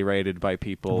highly rated by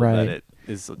people Right. that it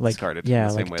is like discarded in the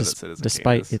same way that Citizen Kane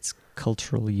despite is. its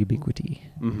cultural ubiquity,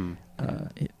 Mhm.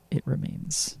 it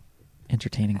remains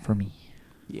entertaining for me.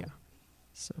 Yeah.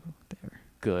 So there.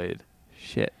 Good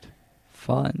shit.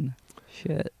 Fun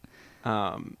shit.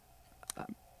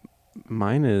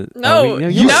 Mine is No,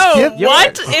 you no, skipped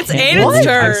what? yours. It's Okay. Aiden's What?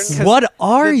 turn. What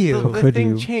are The you? Could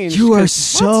thing you? changed. You are 'cause-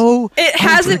 so It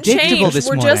hasn't unpredictable changed. this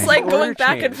We're morning. just like going Order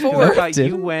back and change. 'Cause I forth. thought you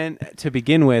Didn't. went to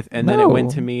begin with, and then it went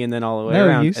No. to me, and then all the way No,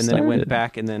 around, you and then it went started.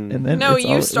 back, and then And then No, it's you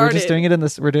all, We're started. just doing it in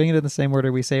this. We're doing it in the same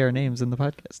order we say our names in the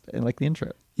podcast, and like the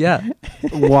intro. yeah.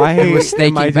 why We're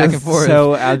snaking am I back just and forth.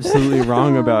 so absolutely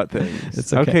wrong about things?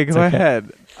 It's okay, Okay, it's go okay.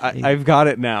 ahead. I've got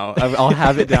it now. I'll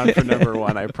have it down for number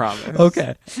 1. I promise.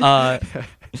 Okay.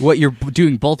 What you're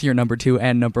doing both your number 2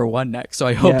 and number 1 next, so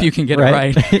I hope Yeah, you can get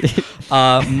right. it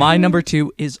right. My number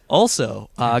 2 is also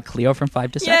Cleo from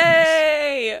 5 to 7.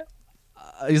 Yay!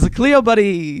 He's the Cleo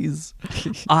buddies.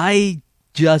 I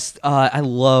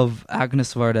love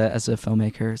Agnes Varda as a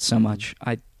filmmaker so much.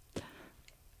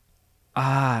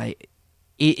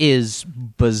 It is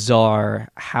bizarre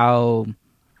how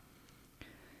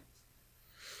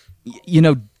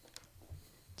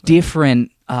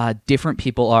different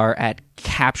people are at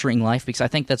capturing life, because I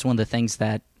think that's one of the things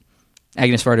that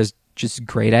Agnes Varda is just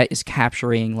great at, is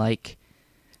capturing like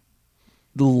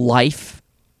life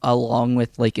along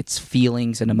with like its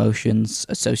feelings and emotions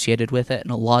associated with it,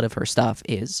 and a lot of her stuff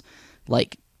is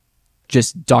like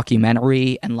just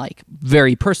documentary and like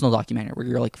very personal documentary where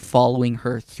you're like following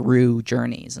her through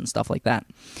journeys and stuff like that.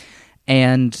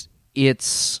 And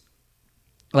it's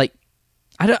like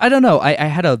I don't know. I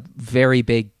had a very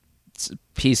big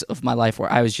piece of my life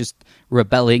where I was just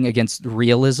rebelling against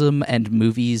realism and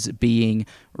movies being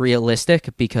realistic,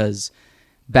 because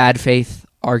bad faith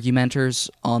argumenters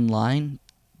online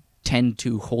tend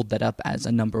to hold that up as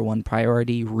a number one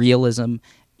priority. Realism,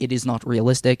 it is not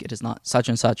realistic, it is not such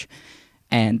and such.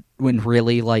 And when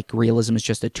really, like, realism is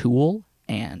just a tool,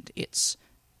 and it's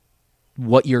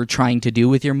what you're trying to do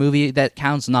with your movie that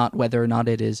counts, not whether or not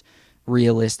it is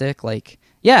realistic. Like,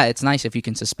 yeah, it's nice if you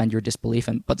can suspend your disbelief,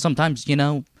 but sometimes, you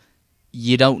know,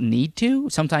 you don't need to.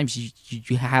 Sometimes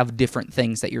you have different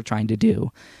things that you're trying to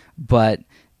do. But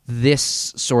this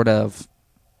sort of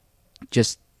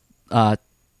just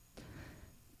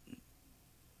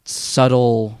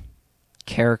subtle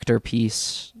character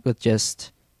piece with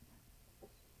just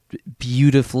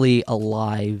beautifully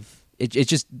alive. It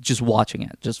just watching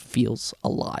it just feels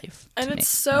alive. And to it's me.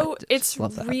 so I it's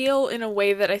love that. real in a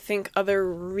way that I think other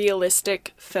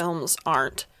realistic films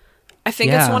aren't. I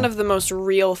think it's Yeah. one of the most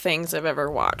real things I've ever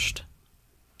watched.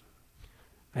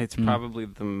 It's probably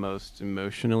the most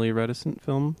emotionally reticent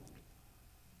film.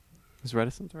 Is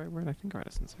reticent the right word? I think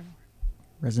reticent's the right word.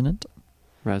 Resonant?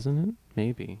 Resonant?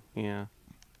 Maybe. Yeah.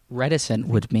 Reticent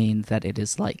would mean that it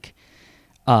is like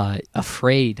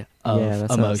afraid of Yeah,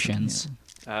 that's what I was thinking, emotions.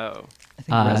 Oh. I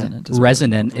think resonant is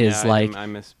Resonant is Yeah, like I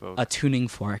misspoke. a tuning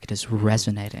fork. It is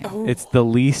resonating. Oh. It's the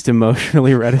least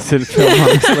emotionally reticent film on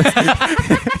this list.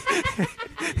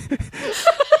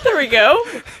 There we go.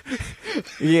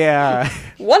 Yeah.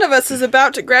 One of us is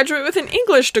about to graduate with an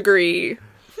English degree.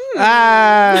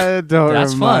 Don't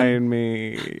That's remind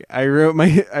me. I wrote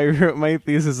my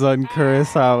thesis on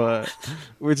Kurosawa,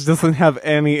 which doesn't have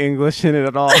any English in it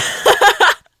at all.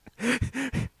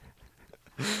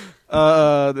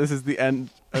 This is the end.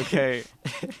 Okay.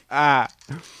 My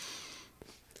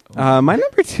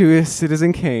number 2 is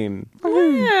Citizen Kane.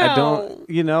 I don't,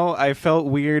 I felt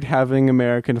weird having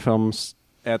American films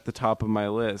at the top of my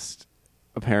list.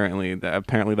 Apparently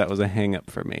that was a hang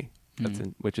up for me,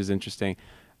 which is interesting.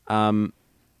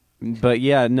 But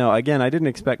yeah, no, again, I didn't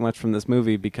expect much from this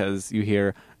movie, because you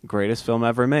hear greatest film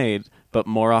ever made, but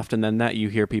more often than that, you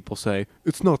hear people say,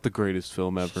 it's not the greatest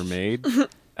film ever made,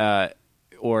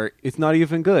 or it's not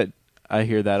even good. I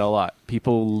hear that a lot.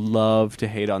 People love to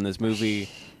hate on this movie,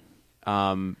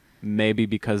 maybe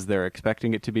because they're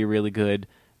expecting it to be really good,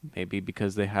 maybe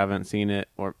because they haven't seen it,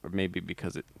 or maybe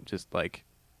because it just, like,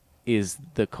 is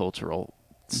the cultural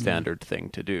standard thing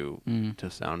to do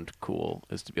to sound cool,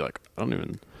 is to be like, I don't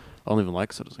even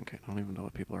like Citizen Kane. I don't even know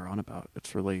what people are on about.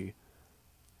 It's really,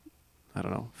 I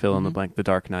don't know, fill in the blank. The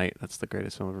Dark Knight, that's the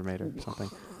greatest film ever made, or something.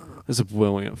 It's a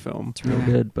brilliant film. It's real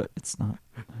good, but it's not.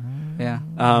 Yeah.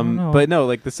 I don't know. But no,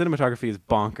 like, the cinematography is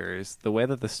bonkers. The way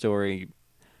that the story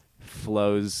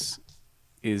flows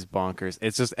is bonkers.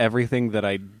 It's just everything that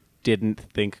I didn't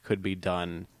think could be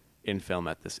done in film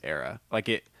at this era.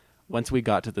 Like, once we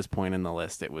got to this point in the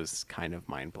list, it was kind of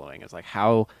mind-blowing. It's like,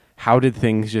 how did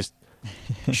things just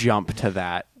jump to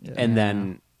that? Yeah. And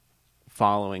then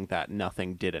following that,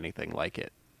 nothing did anything like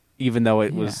it, even though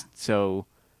it was so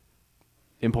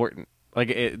important. Like,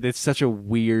 it's such a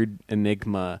weird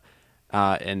enigma,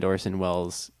 and Orson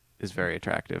Welles is very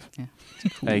attractive.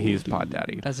 Yeah. He's Pod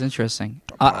Daddy. That's interesting.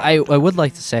 I would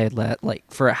like to say that, like,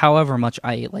 for however much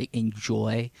I like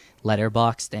enjoy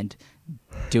Letterboxd and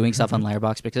doing stuff on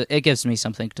Letterboxd, because it gives me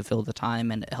something to fill the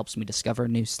time and it helps me discover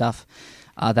new stuff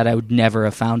that I would never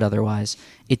have found otherwise.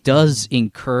 It does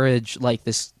encourage like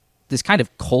this kind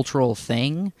of cultural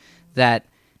thing that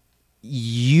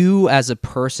you as a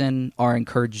person are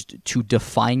encouraged to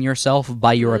define yourself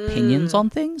by your opinions on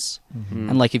things.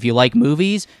 And like, if you like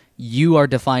movies, you are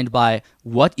defined by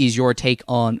what is your take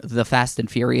on the Fast and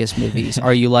Furious movies.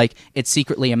 Are you like, it's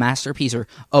secretly a masterpiece, or,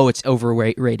 oh, it's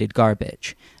overrated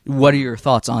garbage? What are your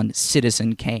thoughts on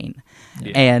Citizen Kane?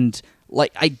 Yeah. And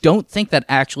like, I don't think that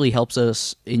actually helps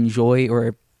us enjoy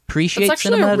or appreciate That's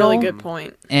actually cinema a really at all. good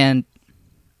point. And,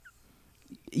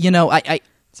 you know,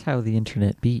 It's how the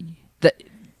internet be.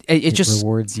 it just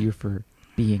rewards you for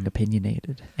being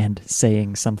opinionated and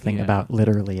saying something Yeah. about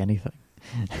literally anything.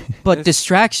 but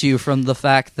distracts you from the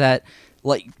fact that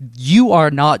like you are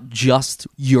not just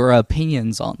your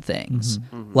opinions on things.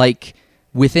 Like,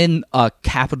 within a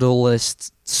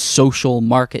capitalist social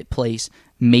marketplace,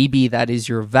 maybe that is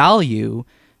your value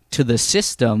to the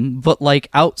system, but like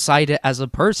outside it as a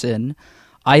person,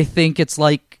 I think it's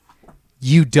like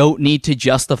you don't need to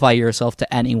justify yourself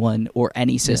to anyone or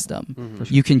any system.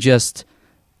 Mhm. You can just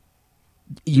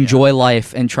enjoy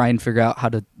life and try and figure out how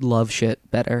to love shit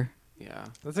better. Yeah,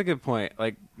 that's a good point.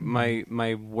 Like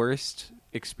my worst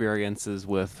experiences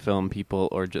with film people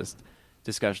or just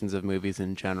discussions of movies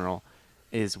in general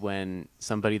is when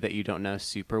somebody that you don't know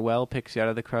super well picks you out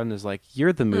of the crowd and is like,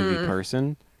 "You're the movie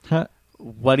person. Huh.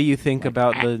 What do you think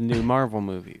about the new Marvel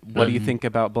movie? What do you think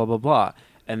about blah blah blah?"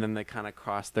 And then they kind of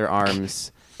cross their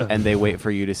arms and they wait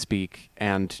for you to speak,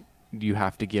 and you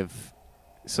have to give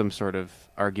some sort of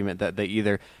argument that they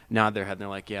either nod their head and they're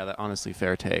like, "Yeah, that honestly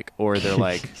fair take," or they're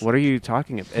like, "What are you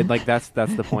talking about?" And like that's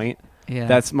the point. Yeah.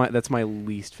 That's my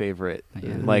least favorite.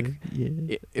 Yeah. Like,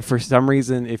 if for some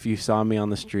reason, if you saw me on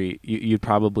the street, you'd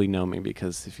probably know me,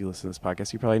 because if you listen to this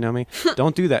podcast, you probably know me.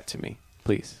 Don't do that to me,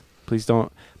 please. Please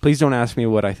don't ask me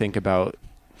what I think about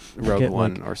Rogue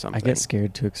One or something. I get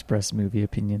scared to express movie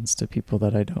opinions to people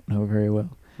that I don't know very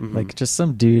well. Mhm. Like just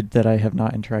some dude that I have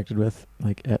not interacted with,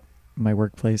 like at my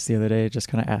workplace the other day, just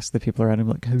kind of asked the people around him,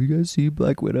 like, "Have you guys seen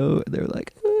Black Widow?" And they were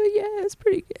like, "Oh yeah, it's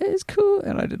pretty, it's cool."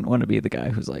 And I didn't want to be the guy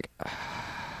who's like,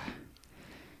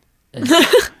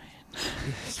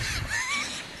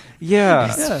 yeah,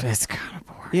 it's kind of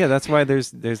boring. yeah. That's why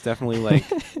there's definitely like,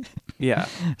 yeah.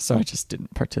 So I just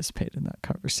didn't participate in that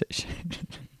conversation.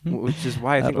 Which is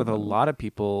why I think don't with a know. lot of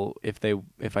people,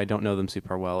 if I don't know them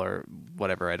super well or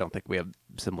whatever, I don't think we have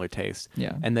similar tastes,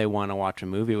 Yeah. and they want to watch a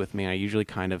movie with me, I usually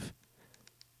kind of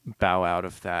bow out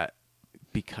of that,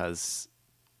 because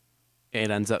it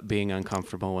ends up being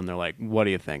uncomfortable when they're like, "What do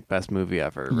you think? Best movie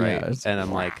ever?" Yeah, Right? it's- And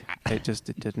I'm like, it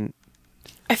didn't.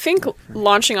 I think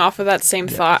launching off of that same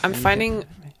thought, I'm finding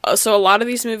so a lot of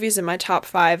these movies in my top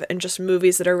 5 and just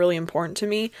movies that are really important to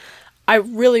me, I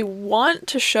really want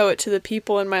to show it to the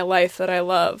people in my life that I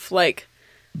love. Like,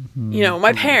 you know,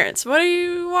 my parents, "What are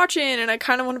you watching?" And I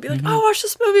kind of want to be like, "Oh, watch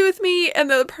this movie with me." And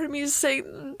the other part of me is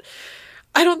saying,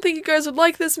 "I don't think you guys would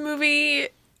like this movie.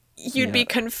 You'd be Yeah.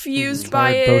 confused It's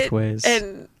by hard it." both ways.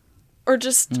 And, or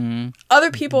just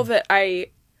other people that I,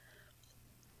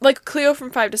 like Cleo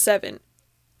from 5 to 7,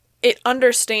 it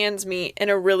understands me in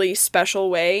a really special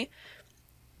way,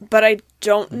 but I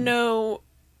don't know.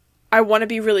 I want to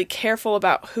be really careful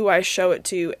about who I show it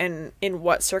to and in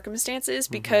what circumstances,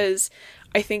 because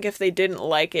I think if they didn't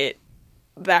like it,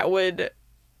 that would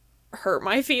hurt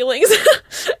my feelings.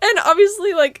 And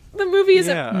obviously, like, the movie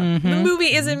isn't Yeah. the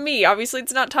movie isn't me. Obviously,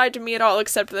 it's not tied to me at all,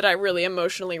 except that I really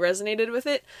emotionally resonated with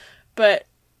it. But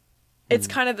it's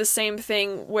kind of the same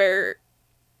thing where,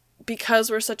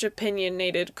 because we're such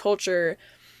opinionated culture,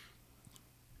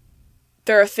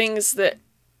 there are things that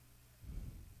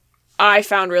I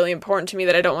found really important to me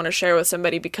that I don't want to share with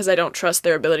somebody because I don't trust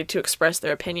their ability to express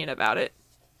their opinion about it.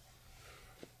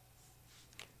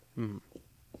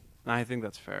 I think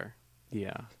that's fair.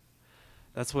 Yeah,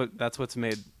 that's what's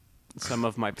made some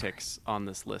of my picks on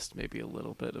this list maybe a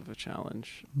little bit of a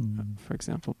challenge. For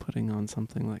example, putting on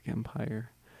something like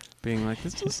Empire, being like,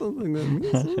 "This is something that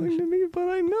means something to me, but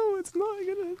I know it's not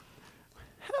gonna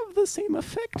have the same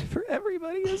effect for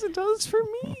everybody as it does for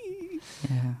me."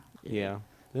 Yeah.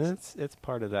 Yeah, it's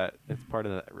part of that. It's part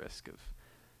of that risk of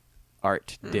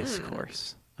art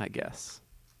discourse, I guess.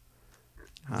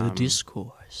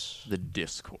 Discourse. The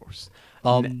discourse.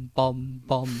 Bum, bum,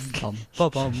 bum, bum,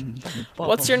 bum, bum, bum.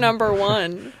 What's your number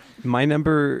one? My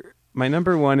number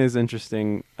one is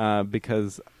interesting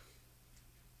because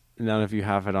none of you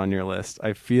have it on your list.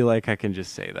 I feel like I can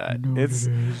just say that. It's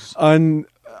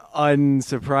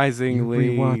unsurprisingly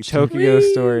You rewatched it. Tokyo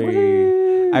Story.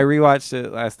 I rewatched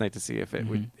it last night to see if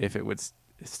it would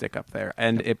stick up there,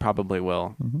 and it probably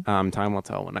will. Time will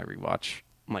tell when I rewatch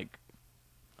like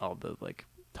all the like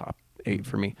top 8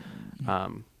 for me.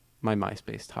 My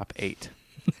MySpace top 8.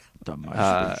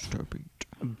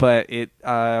 But it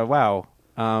wow.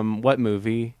 What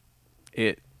movie?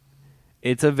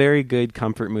 It's a very good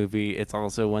comfort movie. It's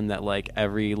also one that like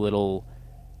every little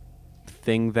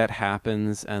thing that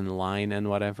happens and line and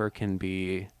whatever can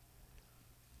be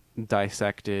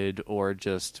dissected or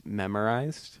just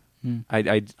memorized.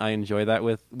 I enjoy that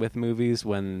with movies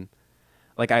when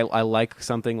like I like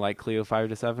something like Cleo 5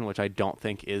 to 7, which I don't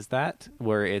think is that,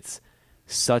 where it's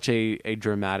such a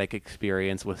dramatic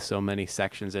experience with so many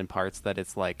sections and parts that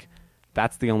it's like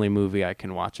that's the only movie I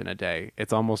can watch in a day.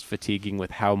 It's almost fatiguing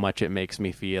with how much it makes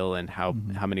me feel and how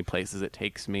many places it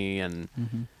takes me. And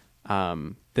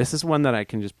this is one that I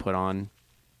can just put on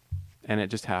and it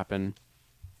just happen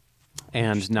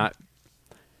and not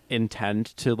intend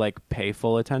to like pay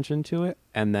full attention to it,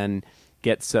 and then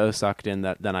get so sucked in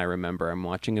that then I remember I'm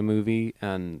watching a movie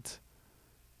and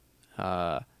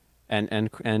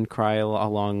cry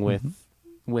along with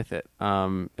with it.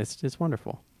 It's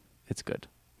wonderful. It's good.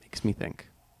 Makes me think,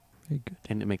 Very good.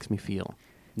 and it makes me feel.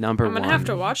 Number I'm one, gonna have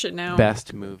to watch it now.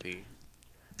 best movie.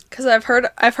 Because I've heard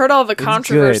all the It's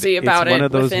controversy good. about It's one it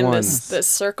of those within ones. this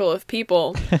circle of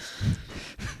people.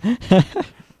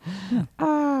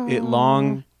 It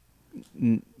long,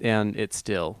 and it's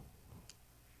still,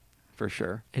 for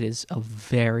sure. It is a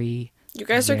very You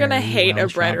guys are gonna Very hate A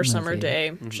well-shot Brighter Summer movie.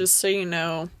 Day, just so you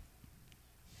know.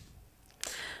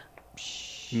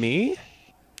 Me?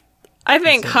 I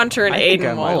think Hunter and I think I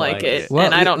Aiden might will like like it, it. Well,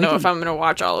 and I don't we know if can- I'm gonna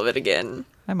watch all of it again.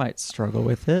 I might struggle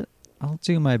with it. I'll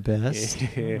do my best.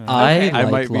 I I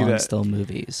like might be long that- still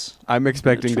movies. I'm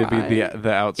expecting to be Try.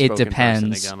 the outspoken person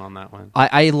depends. again on that one.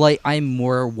 I'm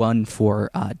more one for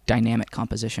dynamic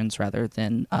compositions rather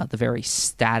than the very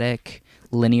static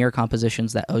linear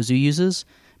compositions that Ozu uses,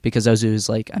 because Ozu is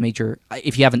like a major,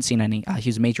 if you haven't seen any,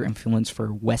 he's a major influence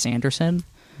for Wes Anderson.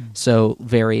 So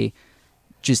very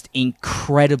just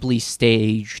incredibly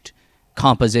staged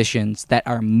compositions that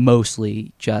are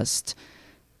mostly just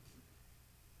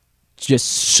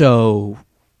so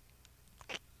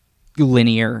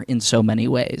linear in so many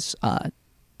ways. Oh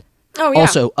yeah.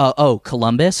 Also,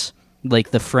 Columbus,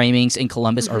 like the framings in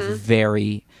Columbus are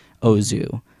very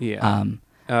Ozu. Yeah.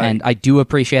 And I do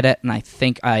appreciate it, and I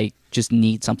think I just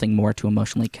need something more to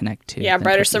emotionally connect to. yeah, than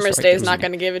Brighter Tokyo Summer's Story Day is gives not me.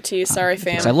 gonna give it to you. Sorry,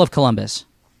 fam. Because I love Columbus.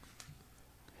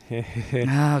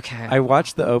 Okay. I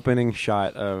watched the opening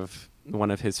shot of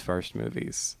one of his first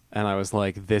movies, and I was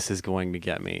like, "This is going to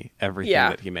get me. Everything Yeah.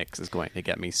 that he makes is going to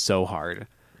get me so hard."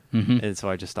 Mhm. And so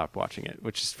I just stopped watching it,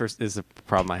 which is a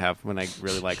problem I have when I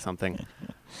really like something.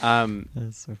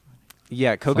 That's so funny.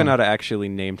 Yeah, Kokonada actually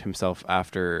named himself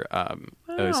after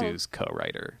Ozu's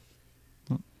co-writer,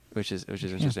 which is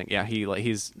interesting. Yeah,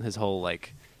 he's his whole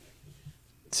like.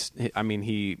 I mean,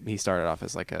 he started off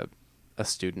as like a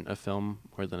student of film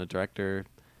more than a director.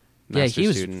 Yeah, master he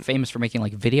was student. famous for making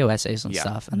like video essays and Yeah,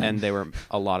 stuff. and then, they were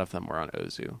a lot of them were on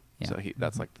Ozu. Yeah. So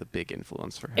that's like the big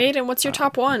influence for him. Aiden, what's your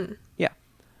top one? Yeah,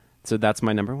 so that's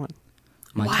my number one.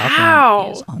 my Wow. top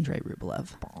one is Andrei Rublev.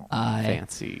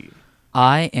 Fancy.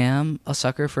 I am a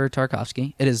sucker for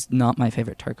Tarkovsky. It is not my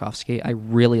favorite Tarkovsky. I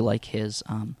really like his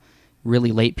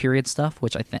really late period stuff,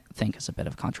 which I think is a bit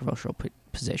of a controversial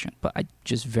position, but I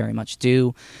just very much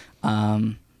do.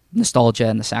 Nostalgia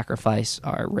and The Sacrifice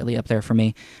are really up there for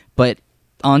me. But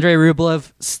Andrei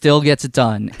Rublev still gets it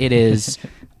done. It is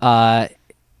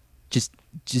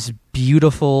just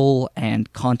beautiful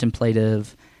and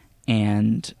contemplative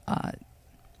and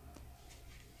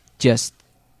just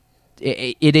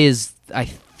it is, I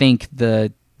think,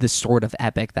 the sort of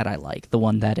epic that I like, the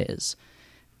one that is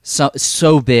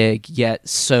so big yet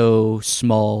so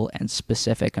small and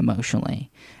specific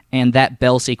emotionally. And that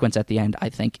bell sequence at the end, I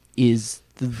think, is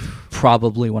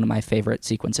probably one of my favorite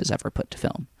sequences ever put to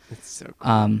film. It's so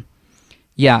cool.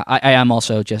 Yeah, I am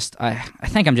also just I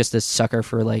think I'm just a sucker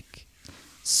for like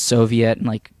Soviet and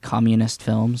like communist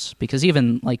films, because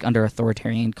even like under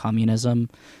authoritarian communism,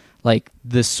 like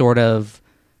this sort of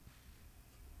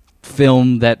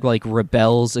film that like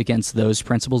rebels against those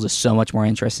principles is so much more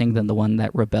interesting than the one that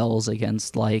rebels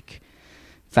against like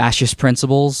fascist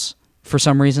principles for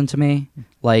some reason to me.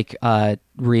 Like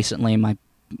recently my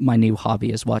new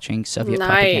hobby is watching Soviet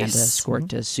propaganda scored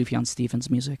to Sufjan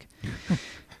Stevens music.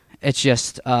 It's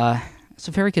just it's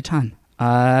a very good time.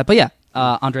 But yeah,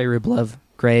 Andrei Rublev,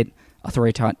 great.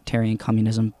 Authoritarian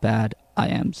communism, bad. I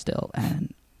am still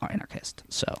an anarchist.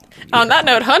 So On that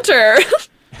note, Hunter.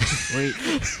 Wait.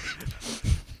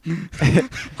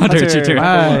 Hunter, it's your turn.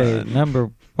 My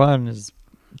number one is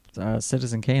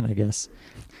Citizen Kane, I guess.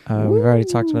 We've already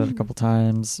talked about it a couple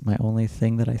times. My only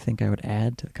thing that I think I would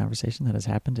add to the conversation that has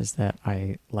happened is that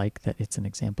I like that it's an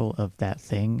example of that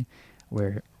thing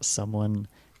where someone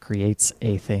creates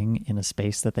a thing in a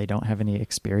space that they don't have any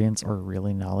experience or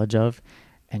really knowledge of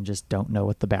and just don't know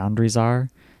what the boundaries are,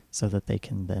 so that they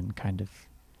can then kind of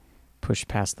push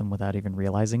past them without even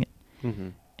realizing it Mm-hmm.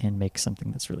 and make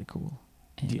something that's really cool.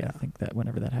 And Yeah. I think that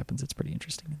whenever that happens, it's pretty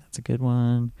interesting. And that's a good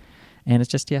one. And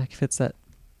it's just, yeah, it fits that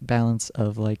balance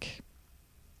of like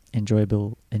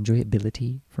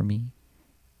enjoyability for me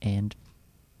and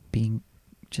being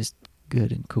just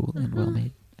good and cool and well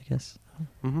made, I guess.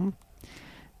 Mm-hmm.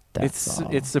 That's all.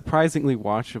 It's surprisingly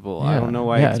watchable. I Yeah. don't know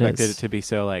why Yeah, I it expected is. it to be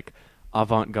so like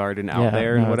avant-garde and out Yeah,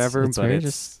 there no, and whatever, it's but very it's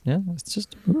just, yeah, it's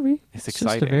just a movie. It's just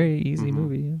exciting. a very easy Mhm.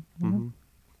 movie. Yeah. Mhm.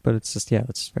 But it's just, yeah,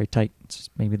 it's just very tight. It's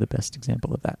just maybe the best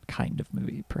example of that kind of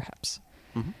movie, perhaps,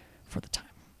 Mhm. for the time.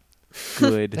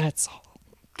 Good. That's all.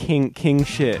 King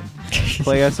shit.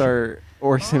 Play us our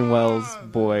Orson Welles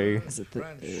boy. Is it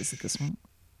this one?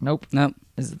 Nope. Nope.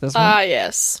 Is it this one?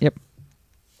 Yes. Yep.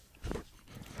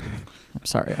 I'm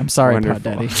sorry, Pod Wonderful.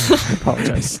 Daddy. I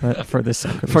apologize for this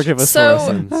sacrilege. Forgive us So- for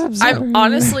our sins. I'm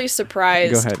honestly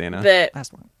surprised Go ahead, Anna. that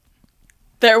Last one.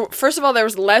 first of all, there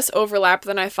was less overlap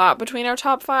than I thought between our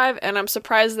top 5, and I'm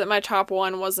surprised that my top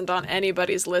 1 wasn't on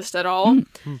anybody's list at all,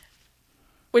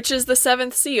 which is The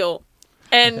Seventh Seal.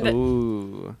 And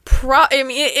Ooh. I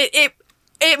mean,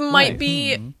 it might Nice.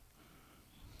 be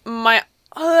my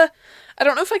I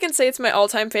don't know if I can say it's my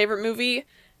all-time favorite movie.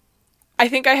 I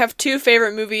think I have 2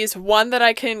 favorite movies, one that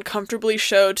I can comfortably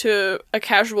show to a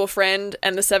casual friend,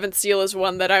 and The Seventh Seal is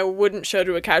one that I wouldn't show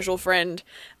to a casual friend,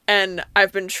 and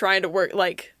I've been trying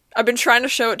to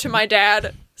show it to my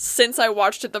dad since I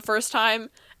watched it the first time,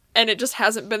 and it just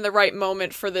hasn't been the right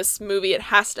moment for this movie. It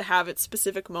has to have its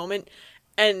specific moment,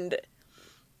 and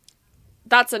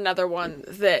that's another one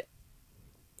that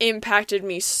impacted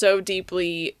me so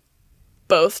deeply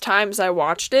both times I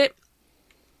watched it.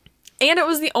 And it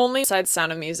was the only besides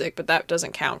Sound of Music, but that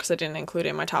doesn't count because I didn't include it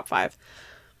in my top 5.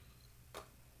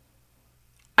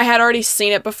 I had already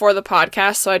seen it before the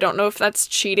podcast, so I don't know if that's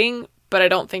cheating, but I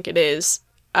don't think it is.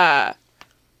 I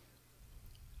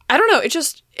don't know,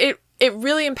 it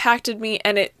really impacted me,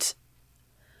 and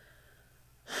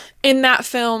in that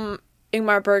film,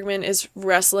 Ingmar Bergman is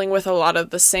wrestling with a lot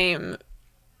of the same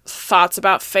thoughts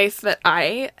about faith that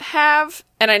I have,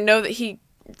 and I know that he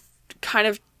kind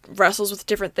of wrestles with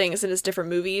different things in his different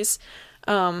movies,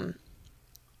 but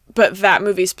that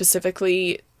movie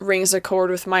specifically rings a chord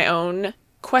with my own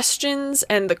questions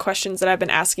and the questions that I've been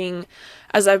asking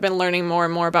as I've been learning more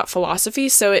and more about philosophy,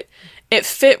 so it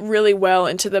fit really well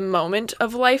into the moment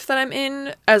of life that I'm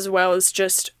in, as well as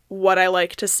just what I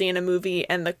like to see in a movie,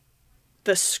 and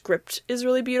the script is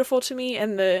really beautiful to me,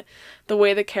 and the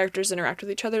way the characters interact with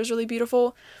each other is really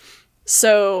beautiful.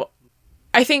 So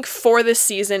I think for this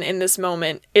season, in this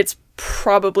moment, it's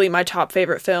probably my top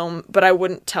favorite film, but I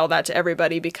wouldn't tell that to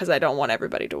everybody because I don't want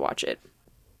everybody to watch it.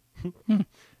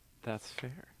 That's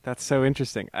fair. That's so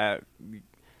interesting.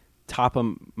 Top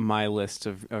of my list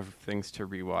of things to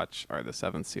rewatch are The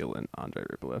Seventh Seal and Andrei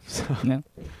Rublev. So. Yeah.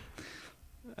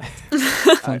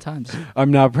 Fun times. I'm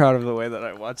not proud of the way that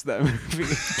I watched that movie.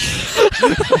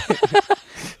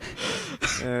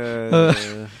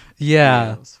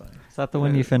 Yeah. Is that the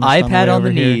one you finished? iPad on the way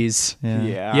over here? knees. Yeah.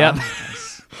 Yeah. Yep.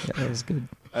 Nice. Yeah, that was good.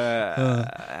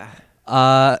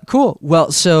 Cool.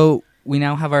 Well, so we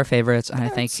now have our favorites, and I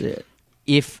think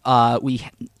if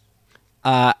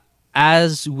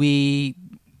as we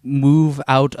move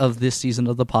out of this season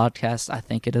of the podcast, I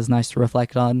think it is nice to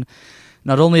reflect on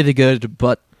not only the good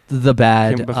but the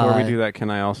bad. Before we do that, can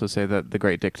I also say that The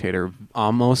Great Dictator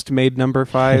almost made number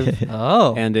 5,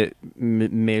 Oh, and it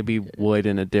maybe would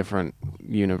in a different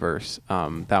universe.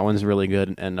 That one's really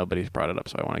good, and nobody's brought it up,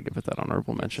 so I want to give it that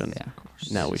honorable mention. yeah, of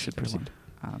course. Now we should proceed.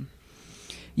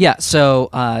 Yeah,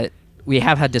 so we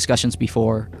have had discussions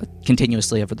before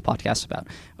continuously over the podcast about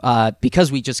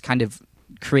because we just kind of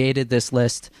created this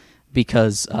list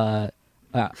because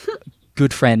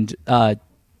good friend,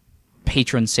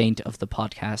 patron saint of the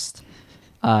podcast,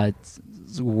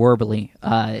 Warbly,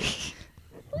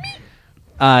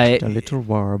 A little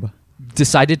warb.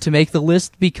 decided to make the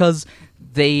list because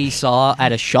they saw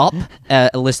at a shop a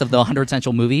list of the 100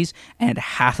 essential movies, and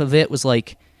half of it was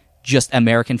like just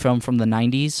American film from the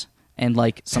 90s and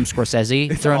like some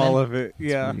Scorsese thrown in. of it,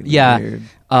 yeah. Really Yeah.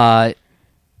 weird.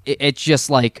 It's just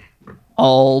like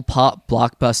all pop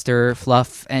blockbuster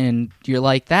fluff, and you're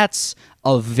like, that's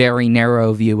a very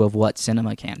narrow view of what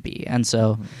cinema can be. And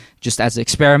so just as an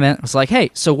experiment, I was like,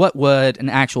 hey, so what would an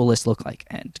actual list look like?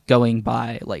 And going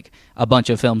by like a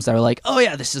bunch of films that are like, oh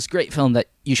yeah, this is a great film that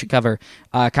you should cover,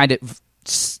 kind of,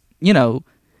 you know,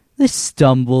 they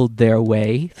stumbled their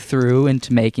way through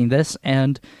into making this,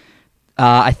 and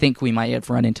I think we might have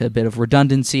run into a bit of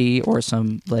redundancy or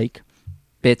some like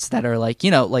bits that are like, you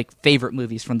know, like favorite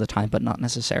movies from the time, but not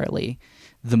necessarily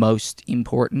the most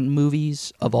important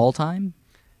movies of all time.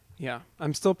 Yeah,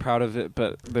 I'm still proud of it,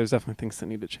 but there's definitely things that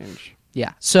need to change.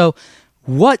 Yeah. So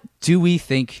what do we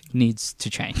think needs to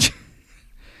change?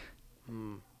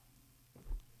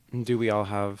 Do we all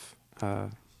have... I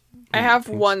have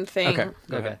things? one thing. Okay,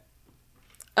 go ahead.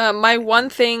 My one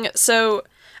thing, so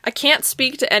I can't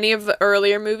speak to any of the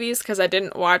earlier movies because I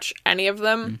didn't watch any of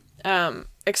them,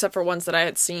 except for ones that I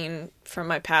had seen from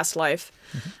my past life.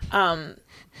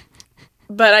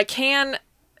 But I can...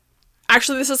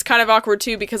 Actually, this is kind of awkward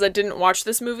too because I didn't watch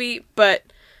this movie, but...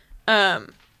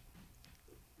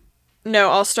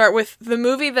 No, I'll start with the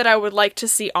movie that I would like to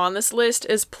see on this list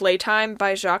is Playtime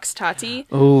by Jacques Tati.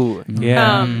 Oh,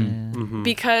 yeah.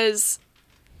 Because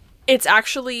it's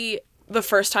actually the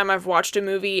first time I've watched a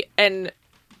movie, and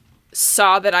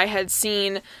saw that I had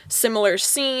seen similar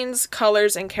scenes,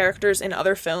 colors, and characters in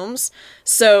other films.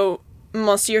 So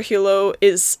Monsieur Hulot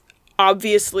is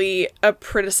obviously a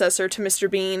predecessor to Mr.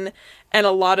 Bean, and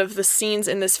a lot of the scenes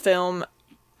in this film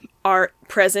are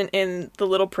present in the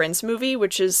Little Prince movie,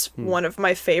 which is one of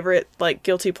my favorite, like,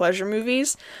 guilty pleasure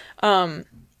movies.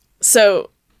 So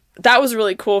that was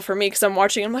really cool for me, because I'm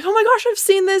watching, I'm like, oh my gosh, I've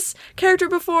seen this character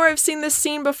before, I've seen this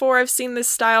scene before, I've seen this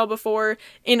style before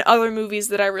in other movies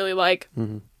that I really like.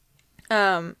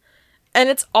 And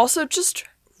it's also just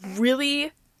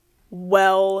really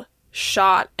well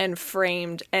shot and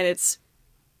framed, and it's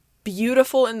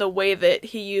beautiful in the way that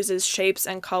he uses shapes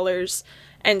and colors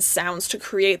and sounds to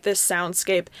create this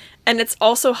soundscape. And it's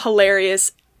also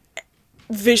hilarious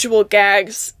visual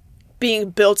gags being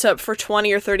built up for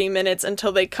 20 or 30 minutes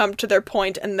until they come to their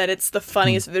point, and then it's the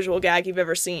funniest visual gag you've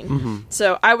ever seen.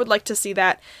 So I would like to see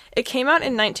that. It came out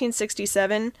in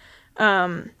 1967,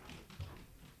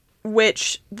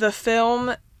 which the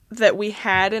film that we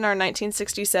had in our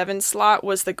 1967 slot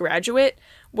was The Graduate,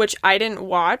 which I didn't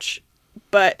watch,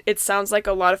 but it sounds like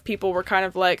a lot of people were kind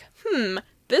of like,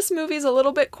 this movie's a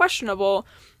little bit questionable,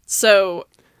 so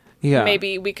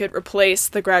maybe we could replace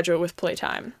The Graduate with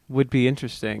Playtime. Would be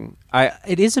interesting.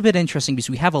 It is a bit interesting because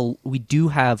we do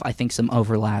have, I think, some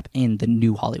overlap in the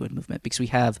new Hollywood movement, because we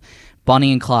have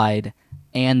Bonnie and Clyde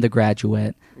and The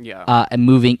Graduate, and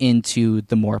moving into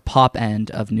the more pop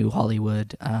end of new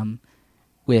Hollywood,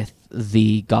 with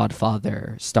The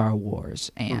Godfather, Star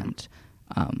Wars, and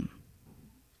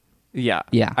Yeah.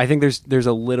 Yeah. I think there's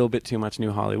a little bit too much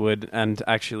new Hollywood, and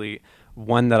actually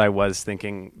one that I was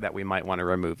thinking that we might want to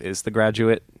remove is The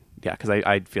Graduate. Yeah, because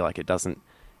I feel like it doesn't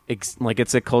like,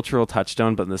 it's a cultural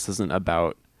touchstone, but this isn't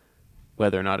about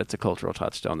whether or not it's a cultural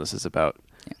touchstone. This is about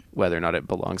whether or not it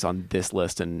belongs on this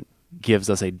list and gives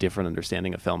us a different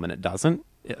understanding of film, and it doesn't,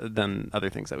 than other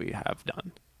things that we have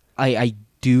done. I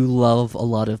do love a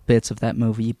lot of bits of that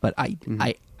movie, but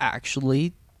I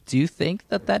actually do think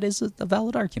that is a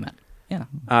valid argument. Yeah.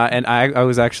 And I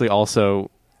was actually also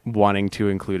wanting to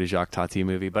include a Jacques Tati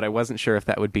movie, but I wasn't sure if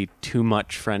that would be too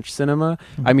much French cinema.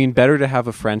 I mean, better to have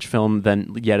a French film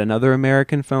than yet another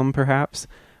American film, perhaps,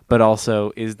 but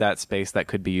also is that space that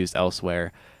could be used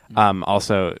elsewhere.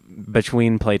 Also,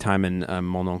 between Playtime and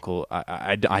Mon Oncle,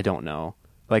 I don't know.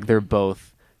 Like, they're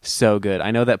both so good.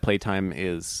 I know that Playtime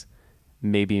is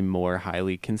maybe more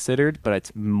highly considered, but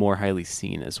it's more highly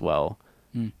seen as well.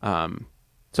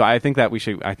 So I think that we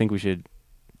should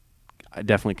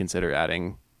definitely consider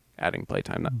adding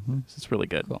Playtime. It's really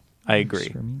good. Cool. I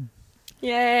agree.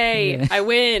 Yay! Yeah. I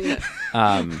win.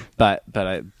 But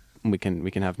we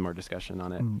can have more discussion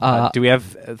on it. Do we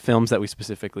have films that we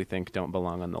specifically think don't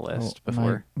belong on the list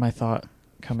before? My thought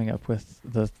coming up with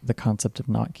the concept of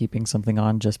not keeping something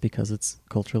on just because it's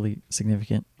culturally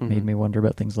significant made me wonder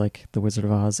about things like The Wizard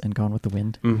of Oz and Gone with the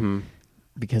Wind.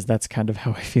 Because that's kind of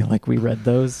how I feel like we read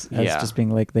those, as just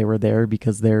being like they were there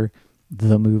because they're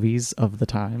the movies of the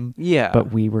time. Yeah.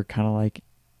 But we were kind of like,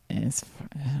 I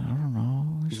don't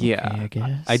know. It's okay, I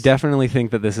guess. I definitely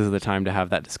think that this is the time to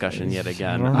have that discussion yet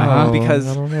again. I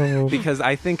don't know. Because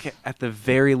I think at the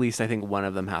very least, I think one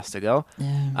of them has to go.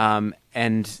 Yeah.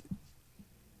 And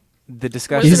the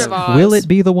discussion... Will it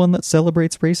be the one that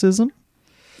celebrates racism?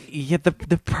 Yeah, the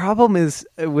problem is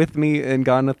with me and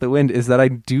Gone with the Wind is that I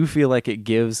do feel like it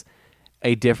gives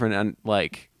a different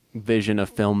vision of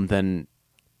film than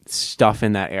stuff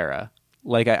in that era.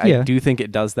 Like I do think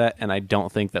it does that, and I don't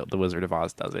think that The Wizard of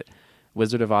Oz does it.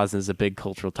 Wizard of Oz is a big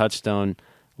cultural touchstone.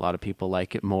 A lot of people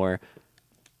like it more.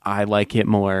 I like it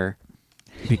more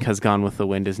because Gone with the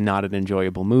Wind is not an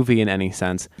enjoyable movie in any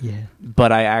sense. Yeah.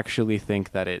 But I actually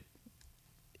think that it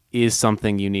is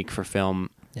something unique for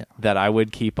film that I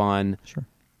would keep on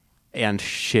and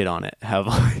shit on it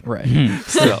heavily. Right.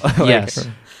 So, Yes.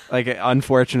 Like,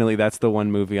 unfortunately, that's the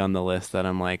one movie on the list that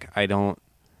I'm like, I don't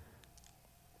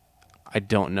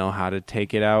know how to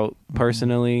take it out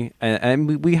personally.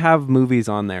 And we have movies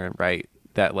on there, right?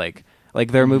 That like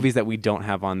there are movies that we don't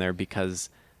have on there because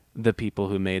the people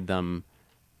who made them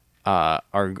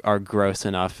are gross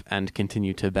enough and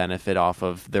continue to benefit off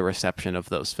of the reception of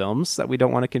those films that we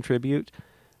don't want to contribute,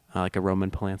 like a Roman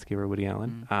Polanski or Woody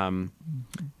Allen.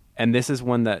 And this is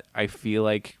one that I feel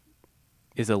like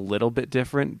is a little bit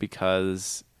different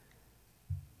because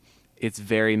it's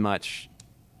very much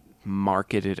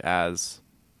marketed as,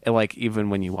 like, even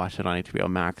when you watch it on HBO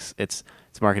Max, it's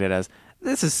marketed as,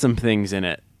 this is some things in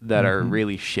it that are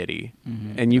really shitty,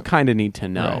 and you kind of need to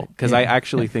know, because I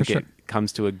actually think it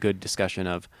comes to a good discussion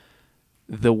of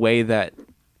the way that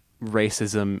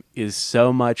racism is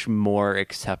so much more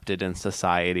accepted in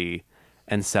society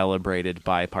and celebrated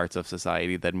by parts of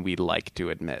society than we like to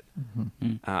admit.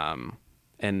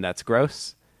 And that's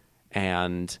gross.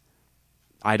 And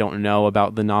I don't know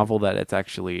about the novel that it's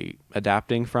actually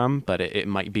adapting from, but it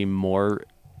might be more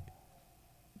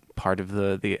part of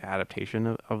the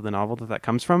adaptation of the novel that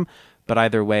comes from. But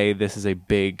either way, this is a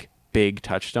big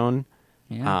touchstone.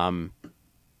 Yeah.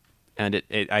 And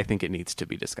I think it needs to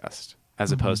be discussed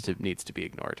as opposed to needs to be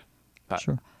ignored. But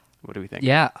Sure. what do we think?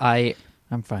 Yeah,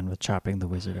 I'm fine with chopping the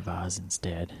Wizard of Oz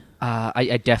instead.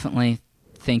 I definitely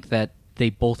think that they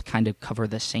both kind of cover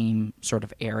the same sort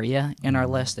of area in our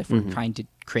list. If we're trying to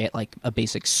create like a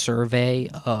basic survey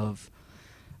of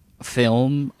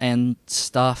film and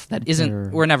stuff that isn't, Sure.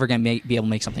 we're never going to be able to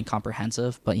make something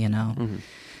comprehensive. But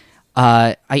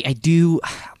I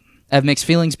have mixed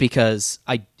feelings because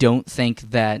I don't think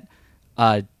that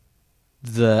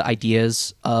the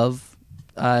ideas of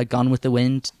Gone with the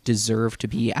Wind deserve to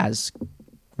be as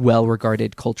well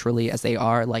regarded culturally as they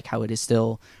are, like how it is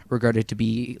still regarded to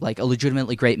be like a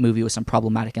legitimately great movie with some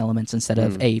problematic elements instead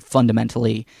of a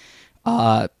fundamentally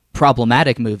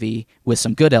problematic movie with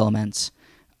some good elements.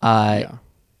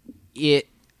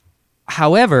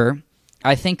 However,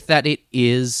 I think that it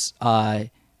is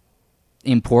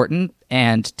important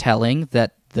and telling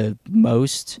that the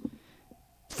most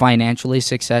financially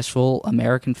successful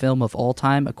American film of all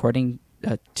time, according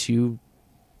to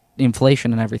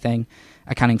inflation and everything,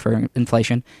 accounting for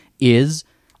inflation, is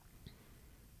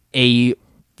a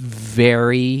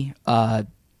very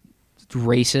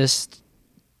racist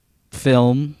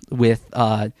film with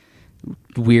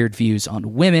weird views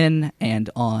on women and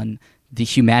on the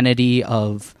humanity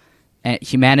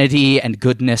and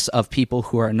goodness of people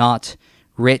who are not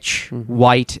rich,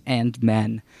 white, and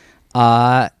men.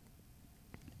 And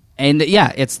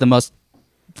yeah, it's the most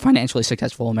financially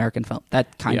successful American film.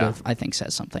 That kind of, I think,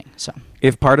 says something. So,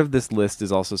 if part of this list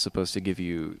is also supposed to give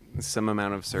you some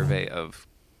amount of survey of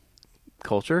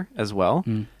culture as well,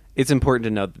 it's important to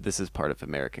note that this is part of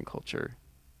American culture.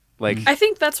 Like, I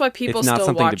think that's why people it's not still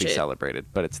something watch to be it. celebrated,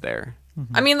 but it's there.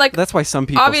 I mean, like, That's why some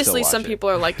people obviously still some watch people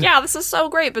are like, yeah, this is so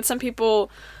great, but some people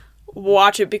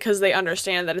watch it because they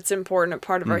understand that it's important, a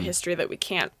part of our history that we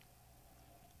can't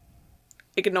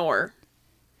ignore.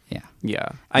 yeah. Yeah,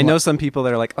 I know some people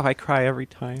that are like, "Oh, I cry every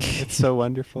time. It's so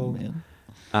wonderful."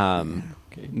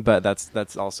 But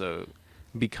that's also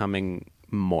becoming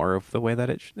more of the way that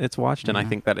it's watched, and I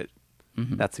think that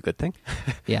that's a good thing.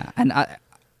 Yeah, and I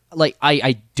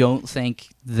don't think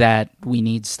that we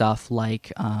need stuff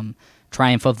like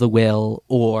Triumph of the Will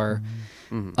or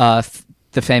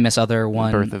the famous other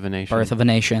one, Birth of a Nation. Birth of a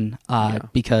Nation,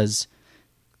 because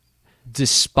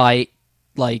despite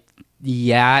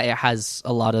it has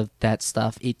a lot of that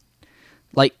stuff. It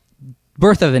like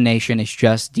Birth of a Nation is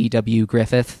just D.W.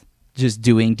 Griffith just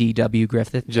doing D.W.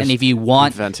 Griffith, Just and if you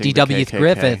want inventing the D.W. KKK.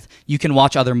 Griffith, you can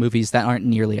watch other movies that aren't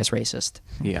nearly as racist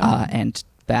and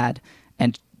bad.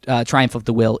 And Triumph of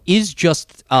the Will is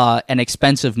just an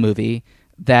expensive movie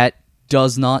that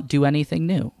does not do anything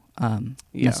new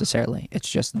necessarily. It's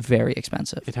just very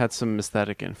expensive. It had some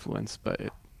aesthetic influence, but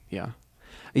yeah,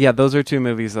 those are two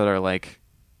movies that are like,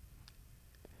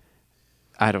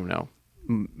 I don't know,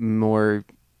 more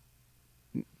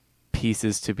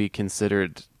pieces to be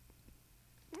considered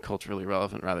culturally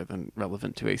relevant rather than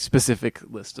relevant to a specific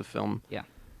list of film. Yeah.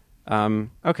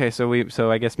 Okay,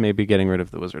 so I guess maybe getting rid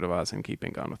of The Wizard of Oz and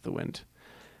keeping Gone with the Wind,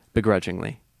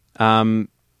 begrudgingly.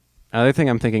 Another thing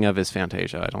I'm thinking of is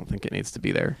Fantasia. I don't think it needs to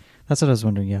be there. That's what I was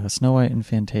wondering. Yeah, Snow White and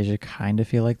Fantasia kind of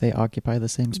feel like they occupy the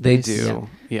same They space. do,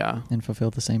 yeah. And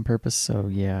fulfill the same purpose. So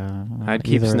yeah, I'd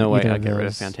keep Snow White. I'd get rid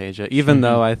of Fantasia, even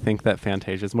though I think that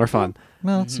Fantasia is more fun.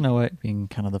 Well, Snow White being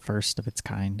kind of the first of its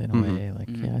kind in a way. Like,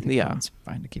 I think that one's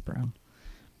fine to keep around.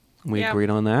 We Yeah. agreed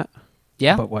on that.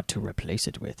 Yeah. But what to replace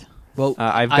it with? Well,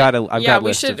 I've got a we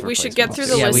list of should get through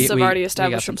the Yeah, lists of we already got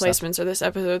established some stuff. replacements, or this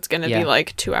episode's going to Yeah. be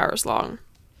like 2 hours long.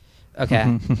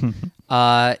 Okay.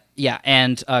 Yeah,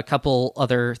 and a couple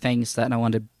other things that I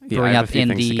wanted to I bring have up a few in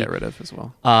things to the get rid of as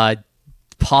well.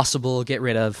 possible get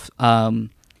rid of.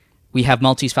 We have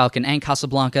Maltese Falcon and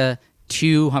Casablanca,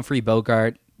 two Humphrey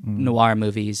Bogart noir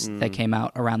movies that came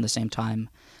out around the same time.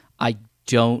 I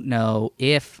don't know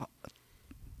if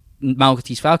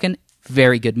Maltese Falcon,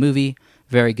 very good movie,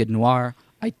 very good noir.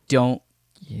 I don't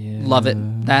love it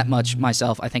that much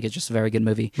myself. I think it's just a very good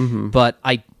movie, but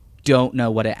I don't know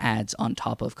what it adds on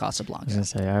top of I was Casablanca. gonna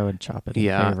say I would chop it in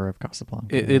Yeah. favor of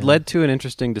Casablanca. It led to an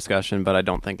interesting discussion, but I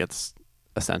don't think it's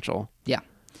essential. Yeah.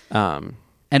 Um,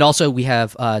 And also, we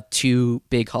have two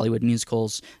big Hollywood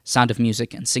musicals, Sound of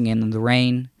Music and Singing in the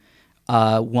Rain.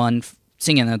 One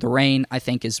Singing in the Rain, I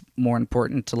think, is more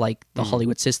important to like the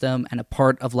Hollywood system and a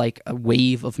part of like a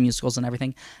wave of musicals and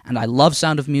everything. And I love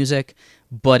Sound of Music,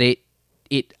 but it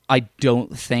I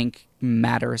don't think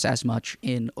matters as much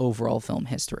in overall film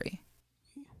history.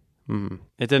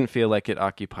 It didn't feel like it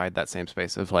occupied that same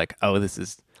space of like, oh, this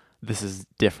is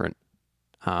different.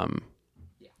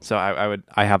 So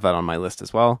I have that on my list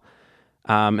as well.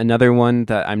 Another one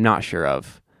that I'm not sure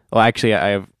of. Well, actually, I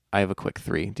have a quick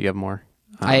 3. Do you have more?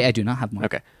 I do not have more.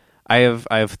 Okay, I have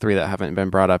 3 that haven't been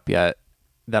brought up yet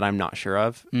that I'm not sure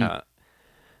of.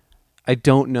 I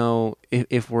don't know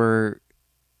if we're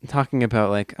talking about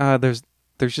like there's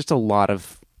just a lot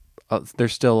of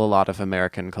there's still a lot of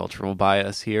American cultural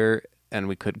bias here, and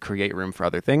we could create room for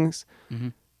other things.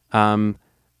 I'm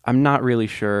not really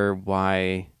sure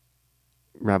why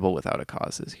Rebel Without a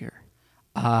Cause is here.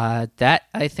 That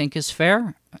I think is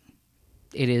fair.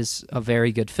 It is a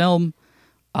very good film.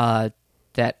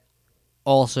 That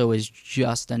also is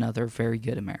just another very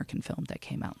good American film that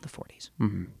came out in the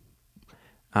 40s.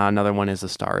 Another one is A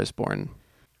Star Is Born.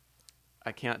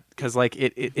 I can't, because like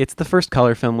it's the first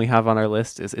color film we have on our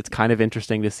list. It's kind of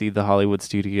interesting to see the Hollywood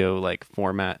studio like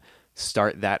format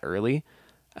start that early.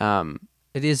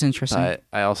 It is interesting. But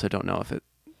I also don't know if it.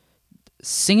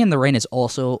 Sing in the Rain is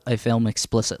also a film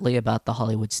explicitly about the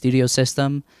Hollywood studio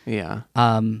system. Yeah.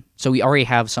 So we already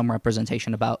have some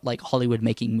representation about like Hollywood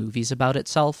making movies about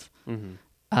itself.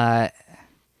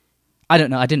 I don't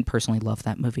know. I didn't personally love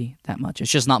that movie that much. It's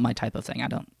just not my type of thing. I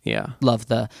don't love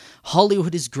the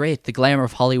Hollywood is great, the glamour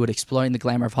of Hollywood, exploring the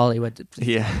glamour of Hollywood.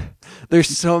 Yeah. There's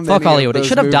so many. Fuck Hollywood. Of those It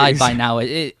should have died movies. by now.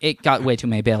 It got way too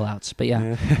many bailouts, but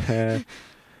yeah.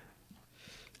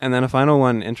 And then a final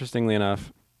one, interestingly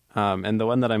enough, and the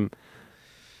one that I'm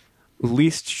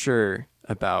least sure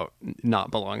about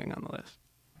not belonging on the list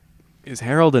is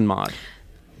Harold and Maude.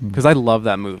 Because I love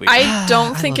that movie. I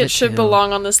don't think love it it should too.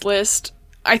 belong on this list.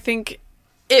 I think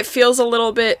it feels a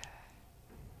little bit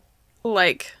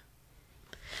like...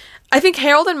 I think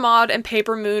Harold and Maude and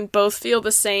Paper Moon both feel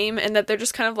the same in that they're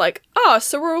just kind of like, oh,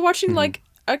 so we're watching like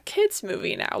a kid's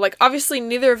movie now. Like, obviously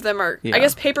neither of them are... Yeah. I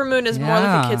guess Paper Moon is more like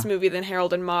Yeah. a kid's movie than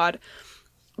Harold and Maude.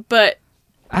 But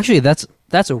Actually, that's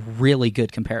a really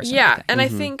good comparison. I yeah, think. and I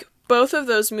think both of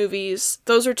those movies,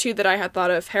 those are 2 that I had thought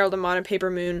of, Harold and Maude and Paper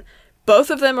Moon. Both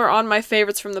of them are on my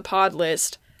favorites from the pod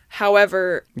list.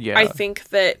 However, Yeah. I think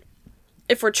that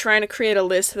if we're trying to create a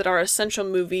list that are essential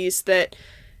movies that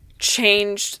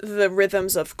changed the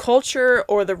rhythms of culture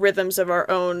or the rhythms of our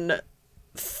own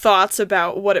thoughts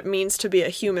about what it means to be a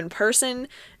human person,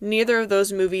 neither of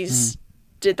those movies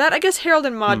did that. I guess Harold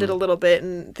and Maude did a little bit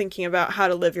in thinking about how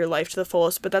to live your life to the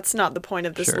fullest, but that's not the point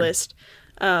of this Sure. list.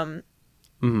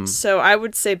 So I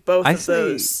would say both I of say-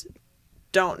 those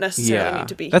don't necessarily need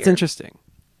to be That's here. interesting.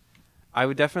 I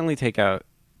would definitely take out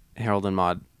Harold and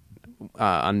Maude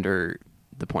under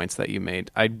the points that you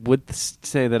made. I would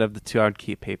say that of the 2, I would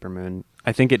keep Paper Moon.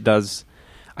 I think it does.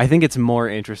 I think it's more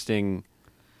interesting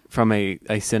from a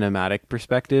cinematic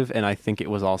perspective, and I think it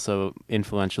was also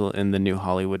influential in the New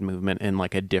Hollywood movement in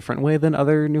like a different way than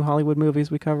other New Hollywood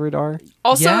movies we covered are.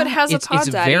 Also, Yeah, it has a it's Pod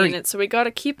Daddy very- in it, so we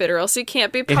gotta keep it, or else he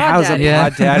can't be Pod It has Daddy. a Yeah.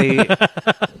 Pod Daddy.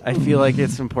 I feel like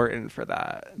it's important for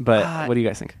that. But what do you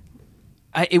guys think?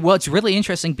 Well, it's really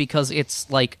interesting because it's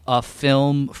like a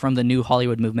film from the New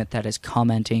Hollywood movement that is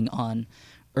commenting on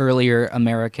earlier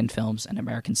American films and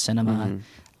American cinema,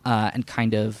 and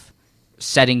kind of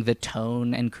setting the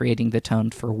tone and creating the tone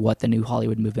for what the New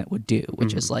Hollywood movement would do,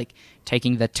 which is like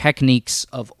taking the techniques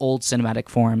of old cinematic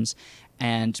forms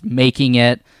and making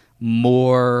it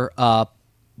more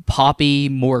poppy,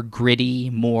 more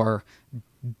gritty, more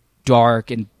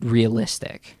dark and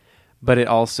realistic. But it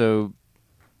also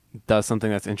does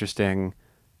something that's interesting.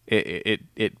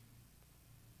 It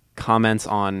comments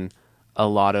on a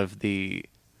lot of the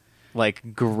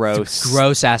like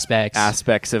gross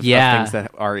aspects of Yeah. things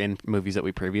that are in movies that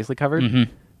we previously covered.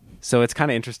 So it's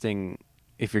kind of interesting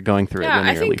if you're going through Yeah, it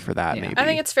I linearly think- for that. yeah. Maybe I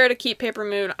think it's fair to keep Paper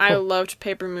Moon. I loved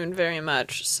Paper Moon very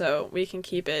much, so we can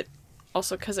keep it.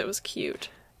 Also, because it was cute.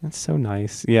 It's so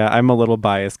nice. Yeah, I'm a little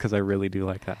biased because I really do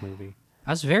like that movie.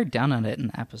 I was very down on it in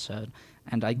the episode,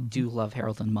 and I do love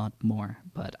Harold and Maude more,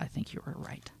 but I think you were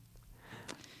right.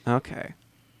 Okay.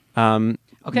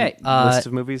 Okay, List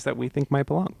of movies that we think might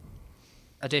belong.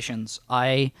 additions.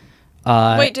 I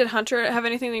Wait, did Hunter have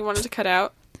anything that he wanted to cut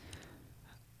out?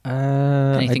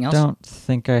 Anything I else? don't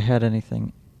think I had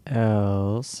anything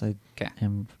else. I 'Kay.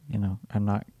 am, I'm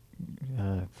not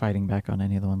fighting back on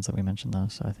any of the ones that we mentioned though,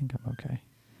 so I think I'm okay.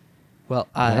 Well,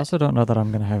 I also don't know that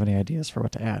I'm going to have any ideas for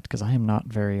what to add because I am not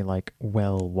very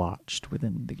well watched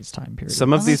within these time periods.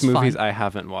 Some of Oh, these that's movies fine. I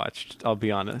haven't watched. I'll be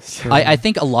honest. I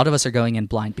think a lot of us are going in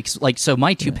blind because, so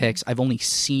my two picks, I've only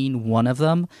seen one of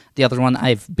them. The other one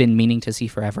I've been meaning to see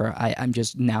forever. I'm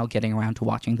just now getting around to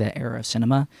watching the era of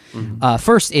cinema.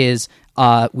 First is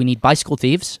we need Bicycle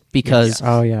Thieves because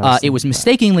Oh, yeah, I've it seen was that.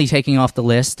 mistakenly taken off the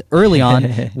list early on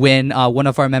when one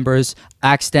of our members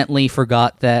accidentally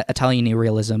forgot that Italian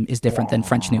neorealism is different than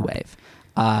French New Wave.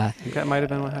 I think that might have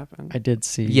been what happened. I did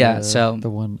see so- the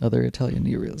one other Italian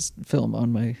neorealist film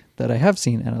on my that I have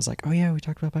seen, and I was like, oh yeah, we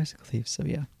talked about Bicycle Thieves, so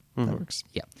yeah, that works.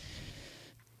 Yeah.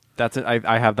 That's it.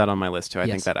 I have that on my list too. I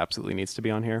Yes. think that absolutely needs to be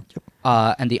on here.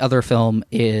 And the other film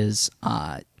is,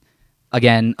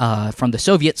 again, from the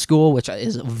Soviet school, which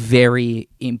is a very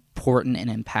important and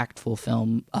impactful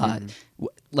film,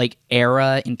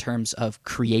 era in terms of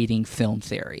creating film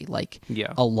theory.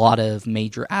 Yeah. A lot of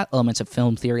major elements of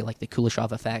film theory, like the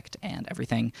Kuleshov effect and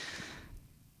everything.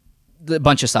 The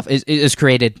bunch of stuff is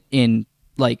created in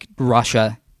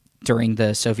Russia during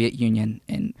the Soviet Union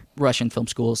in Russian film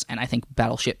schools, and I think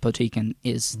Battleship Potemkin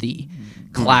is the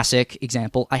classic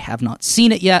example. I have not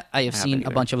seen it yet. I have seen haven't a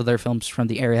either. bunch of other films from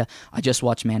the area. I just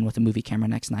watched Man with a Movie Camera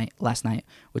last night,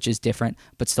 which is different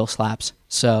but still slaps.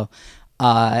 So,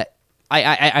 I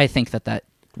think that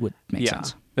would make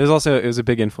sense. It was a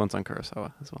big influence on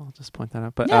Kurosawa as well. I'll just point that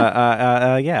out. But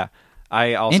yeah,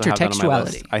 I also have that on my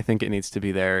list. Intertextuality. I think it needs to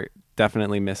be there.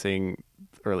 Definitely missing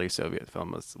early Soviet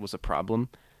film was a problem.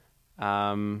 Do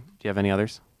you have any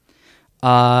others?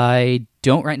 I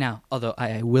don't right now, although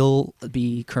I will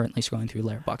be currently scrolling through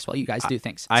Letterboxd while you guys do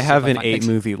things. I See have if an find things.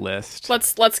 8-movie list.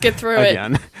 Let's get through it.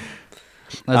 Again.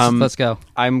 Let's go.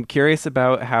 I'm curious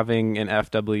about having an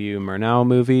F.W. Murnau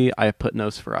movie. I put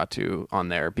Nosferatu on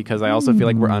there because I also feel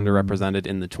like we're underrepresented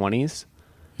in the 20s.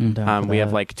 Down for We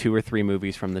have that. 2 or 3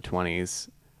 movies from the 20s.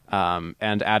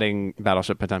 And adding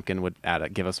Battleship Potemkin would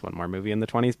give us one more movie in the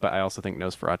 20s, but I also think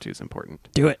Nosferatu is important.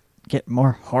 Do it. Get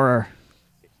more horror.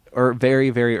 Or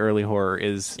very, very early horror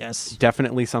is Yes.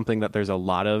 definitely something that there's a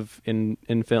lot of in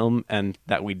film and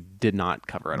that we did not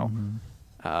cover at all.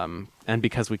 And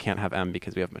because we can't have M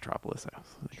because we have Metropolis, I also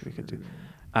think we could do.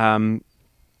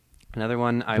 Another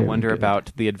one, I Very wonder good.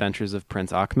 about The Adventures of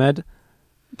Prince Ahmed.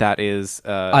 That is...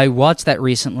 I watched that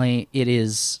recently. It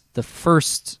is the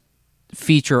first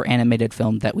feature animated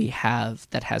film that we have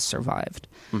that has survived.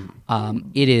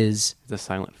 It is the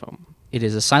silent film. It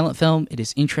is a silent film. It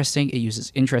is interesting. It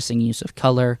uses interesting use of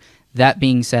color. That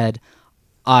being said,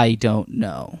 I don't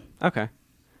know. Okay.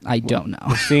 I don't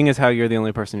know. Seeing as how you're the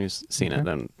only person who's seen it,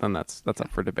 Okay. then that's up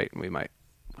for debate, and we might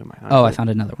not Oh, I agree. found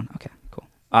another one. Okay, cool.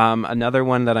 Another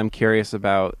one that I'm curious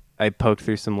about. I poked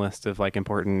through some list of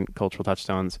important cultural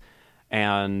touchstones,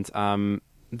 and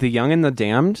The Young and the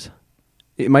Damned.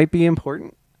 It might be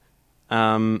important.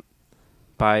 By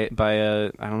I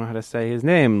don't know how to say his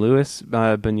name, Louis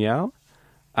Buñuel.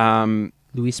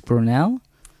 Luis Brunel?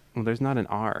 Well, there's not an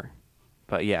R,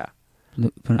 but yeah.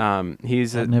 Lu-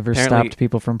 He's That never apparently- stopped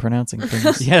people from pronouncing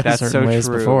things Yeah, that's certain so ways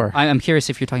true. before. I'm curious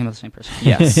if you're talking about the same person.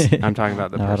 Yes, I'm talking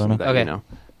about the No, I don't person know. that Okay. you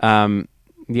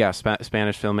know.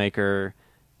 Spanish filmmaker,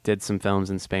 did some films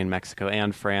in Spain, Mexico,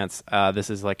 and France. This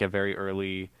is a very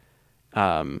early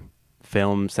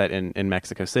film set in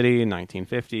Mexico City in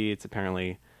 1950. It's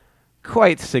apparently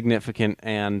quite significant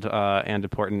and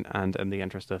important, and in the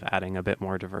interest of adding a bit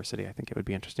more diversity, I think it would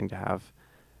be interesting to have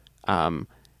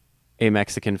a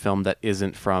Mexican film that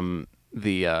isn't from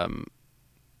the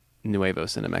Nuevo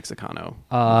Cine Mexicano.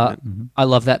 movement. I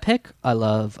love that pick. I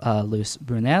love Luis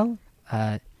Brunel,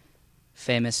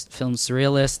 famous film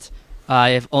surrealist.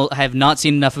 I have not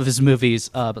seen enough of his movies,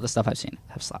 but the stuff I've seen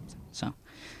have slapped. So,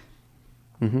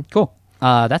 cool.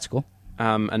 That's cool.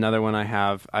 Another one I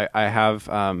have, I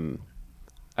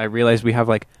realized we have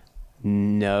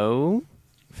no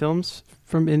films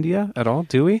from India at all,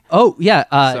 do we? Oh yeah.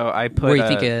 So I put, where you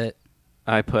think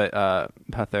I put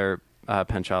Pather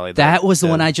Panchali. that was the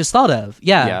one I just thought of.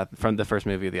 Yeah. Yeah, from the first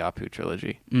movie of the Apu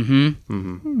trilogy.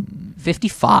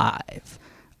 55.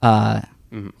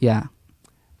 Yeah.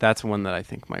 That's one that I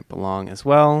think might belong as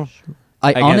well.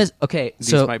 Okay. These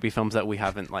So might be films that we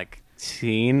haven't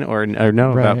seen or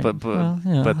know Right. about, but Well,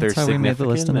 you know, but they're that's how we made the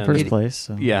list in the significant first and- place.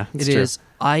 So. Yeah, it's it true. is.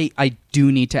 I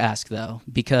do need to ask though,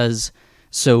 because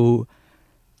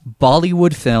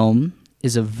Bollywood film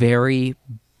is a very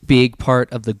big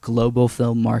part of the global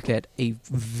film market, a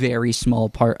very small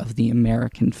part of the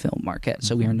American film market.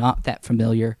 So we are not that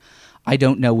familiar. I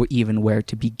don't know even where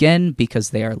to begin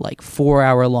because they are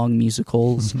 4-hour-long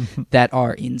musicals that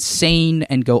are insane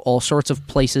and go all sorts of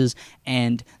places,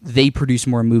 and they produce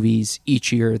more movies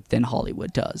each year than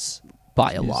Hollywood does.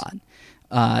 by a lot.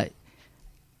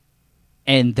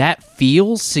 And that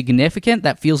feels significant.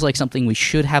 That feels like something we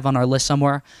should have on our list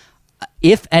somewhere.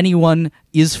 If anyone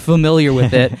is familiar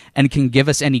with it and can give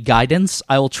us any guidance,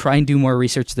 I will try and do more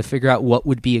research to figure out what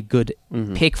would be a good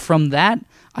pick from that.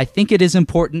 I think it is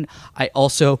important. I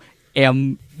also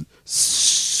am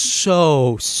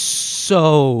so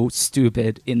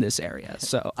stupid in this area.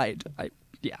 So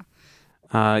yeah.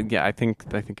 Yeah, I think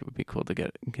it would be cool to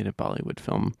get a Bollywood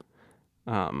film.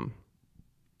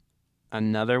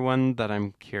 Another one that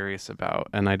I'm curious about,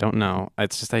 and I don't know.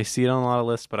 It's just I see it on a lot of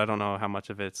lists, but I don't know how much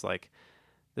of it's like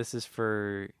this is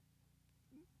for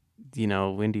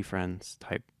Windy Friends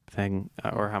type thing,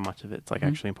 or how much of it's like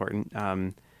actually important.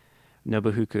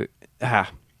 Nobuhiko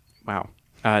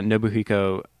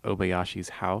Obayashi's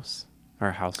house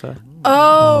or Hausa.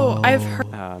 Oh, I've heard.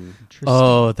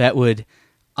 Oh, that would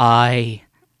I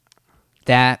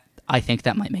think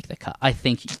that might make the cut. I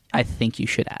think you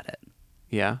should add it.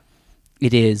 Yeah.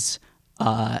 It is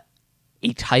a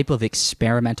type of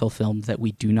experimental film that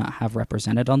we do not have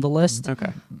represented on the list.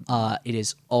 Okay. It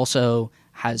is also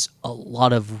has a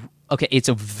lot of it's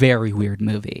a very weird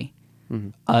movie. Mm-hmm.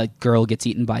 A girl gets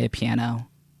eaten by a piano,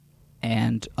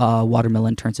 and a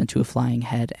watermelon turns into a flying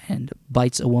head and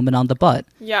bites a woman on the butt.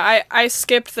 Yeah, I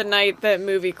skipped the night that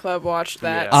Movie Club watched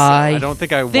that. Yeah, so I don't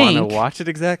think I want to watch it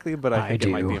exactly, but I think it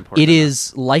might be important. It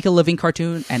is like a living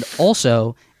cartoon, and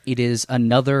also it is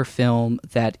another film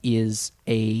that is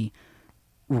a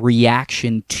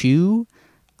reaction to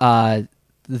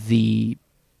the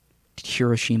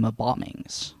Hiroshima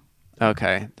bombings.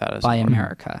 Okay, that is by important.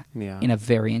 America in a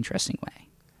very interesting way.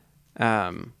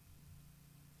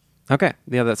 Okay,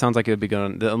 yeah, that sounds like it would be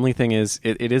good. The only thing is,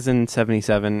 it is in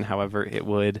 1977. However, it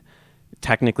would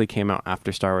technically came out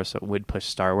after Star Wars, so it would push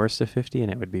Star Wars to 50,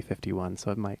 and it would be 51. So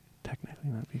it might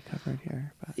technically not be covered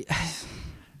here.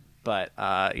 But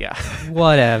yeah,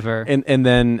 whatever. and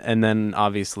then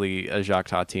obviously a Jacques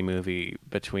Tati movie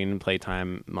between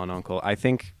Playtime, Mon Oncle. I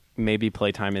think maybe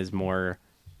Playtime is more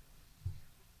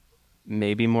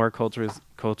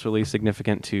culturally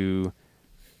significant to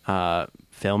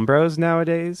film bros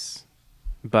nowadays,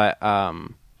 but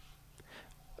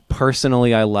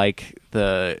personally I like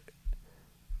the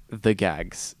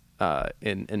gags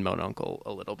in Mon Oncle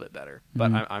a little bit better,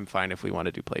 but I'm fine if we want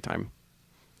to do Playtime.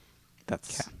 That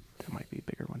might be a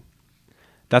bigger one.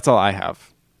 That's all I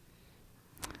have.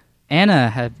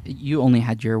 Anna, you only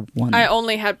had your one. I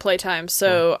only had Playtime,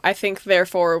 so I think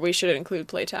therefore we should include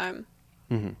Playtime.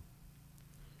 Mm-hmm.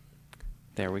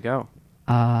 There we go.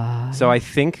 So I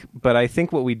think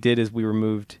what we did is did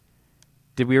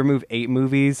we remove 8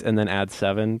 movies and then add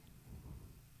 7?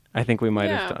 I think we might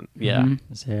have done. Yeah.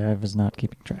 Mm-hmm. So I was not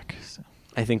keeping track. So.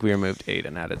 I think we removed 8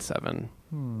 and added 7.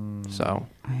 So,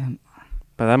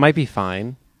 but that might be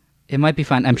fine. It might be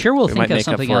fine. I'm sure we'll think might of make up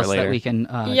something for it else that later. we can.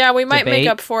 Yeah, we might debate. make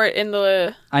up for it in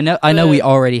the. I know. We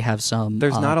already have some.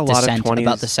 There's not a lot of dissent 20s.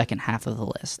 about the second half of the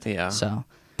list. Yeah. So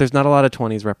There's not a lot of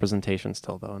 20s representation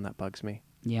still, though, and that bugs me.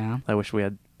 yeah. I wish we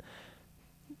had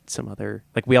some other...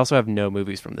 Like, we also have no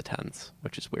movies from the 10s,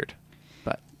 which is weird.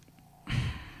 But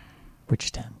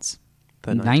Which tens?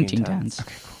 the 1910s.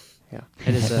 Okay, cool. Yeah.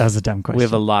 It is That was a dumb question. We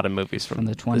have a lot of movies from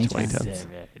the 2010s. That's a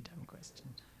very dumb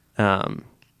question.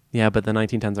 Yeah, but the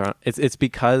 1910s are... It's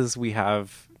because we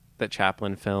have the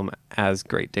Chaplin film as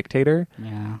Great Dictator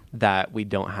Yeah. that we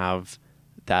don't have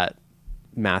that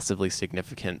massively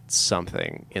significant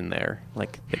something in there,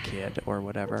 like The Kid or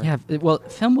whatever. Yeah. Well,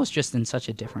 film was just in such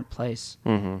a different place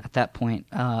Mm-hmm. at that point.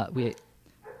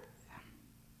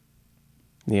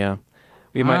 Yeah.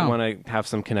 We might Wow. want to have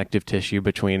some connective tissue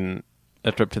between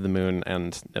A Trip to the Moon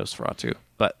and Nosferatu.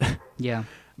 But Yeah.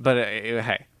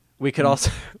 hey, we could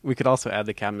also add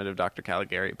The Cabinet of Dr.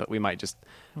 Caligari, but we might just,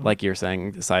 like you're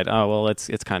saying, decide, oh well, it's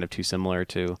kind of too similar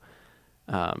to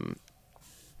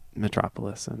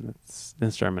Metropolis and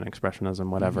it's German expressionism,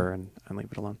 whatever, and leave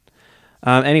it alone.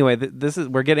 Anyway, this is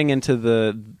we're getting into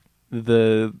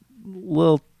the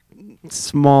little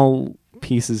small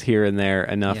pieces here and there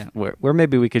enough where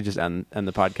maybe we could just end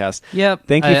the podcast. Yep.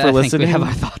 Thank you for I listening. think we have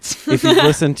our thoughts. If you've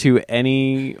listened to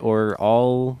any or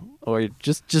all or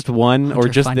just one Hunter, or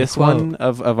just find a this quote. one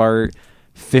of our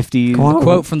 50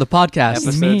 Quote from the podcast.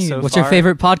 episodes so What's far, your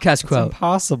favorite podcast It's quote?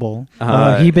 impossible.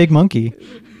 Uh, He Big Monkey.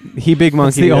 He Big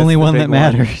Monkey. the that's only one big that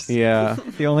matters. Yeah.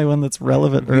 The only one that's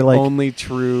relevant The or like only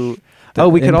true. Oh,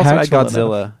 we could also add impactful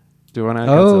Godzilla. Do you want to add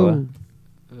Godzilla?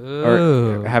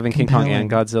 Oh. Or having King Kong and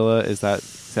compelling. Godzilla, is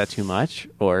that too much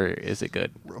or is it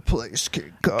good? replace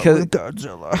King Kong 'Cause- with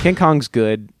Godzilla. King Kong's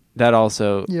good. That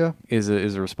also Yeah. is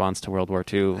a response to World War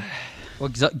II. Well,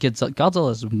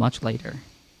 Godzilla is much later.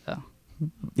 So.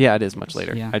 Yeah, Yeah, it is much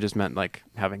later. Yeah. I just meant like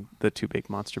having the two big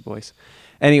monster boys.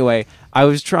 Anyway, I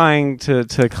was trying to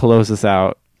close this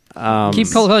out. Keep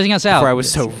closing us out. Before I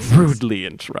was so rudely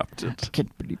interrupted. I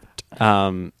can't believe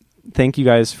it. Thank you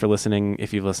guys for listening.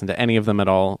 If you've listened to any of them at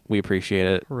all, we appreciate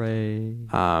it. Hooray.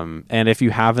 And if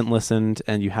you haven't listened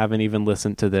and you haven't even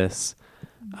listened to this,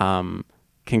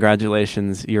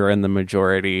 congratulations, you're in the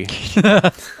majority.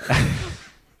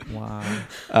 Wow.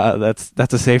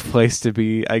 That's a safe place to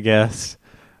be, I guess.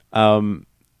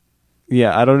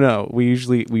 Yeah, I don't know. We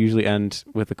usually end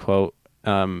with a quote.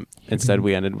 Instead,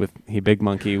 we ended with "He Big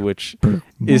Monkey," which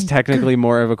is technically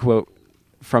more of a quote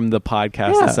from the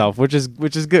podcast itself, which is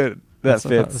good. That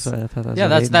fits.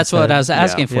 That's what I was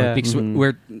asking for, Yeah. because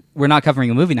we're not covering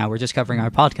a movie now. We're just covering our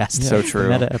podcast. So it's the true.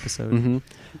 meta episode.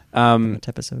 Mm-hmm. Meta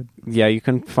episode. Yeah, you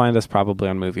can find us probably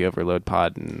on Movie Overload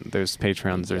Pod, and there's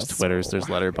Patreons, there's Twitters, there's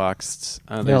Letterboxd.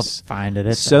 You'll There's find it.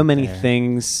 It's so out many there.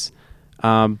 things,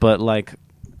 but like,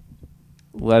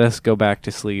 let us go back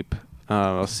to sleep.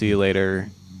 I'll see you later.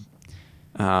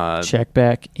 Check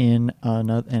back in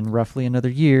roughly another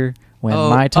year when Oh,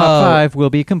 my top 5 will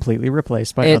be completely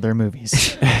replaced by other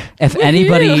movies. If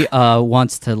anybody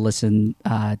wants to listen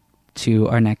to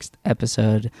our next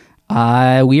episode,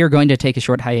 we are going to take a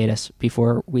short hiatus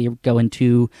before we go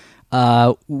into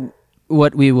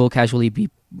what we will casually be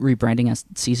rebranding as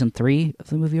season 3 of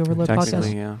the Movie Overload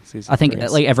Technically, podcast. yeah. Season I think 3.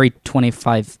 like every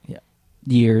 25 Yeah.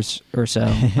 years or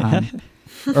so,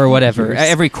 or whatever. Years.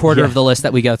 Every quarter Yeah. of the list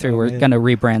that we go through, Oh, we're man. going to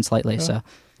rebrand slightly. So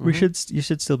You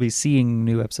should still be seeing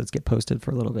new episodes get posted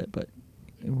for a little bit, but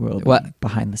we'll be What?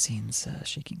 behind the scenes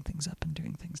shaking things up and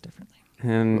doing things differently.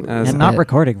 and And not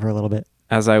recording for a little bit.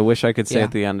 as I wish I could say Yeah.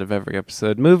 at the end of every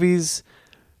episode, movies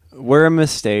were a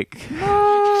mistake.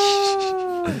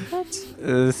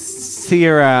 See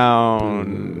you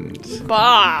around.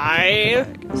 Bye.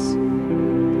 I guess.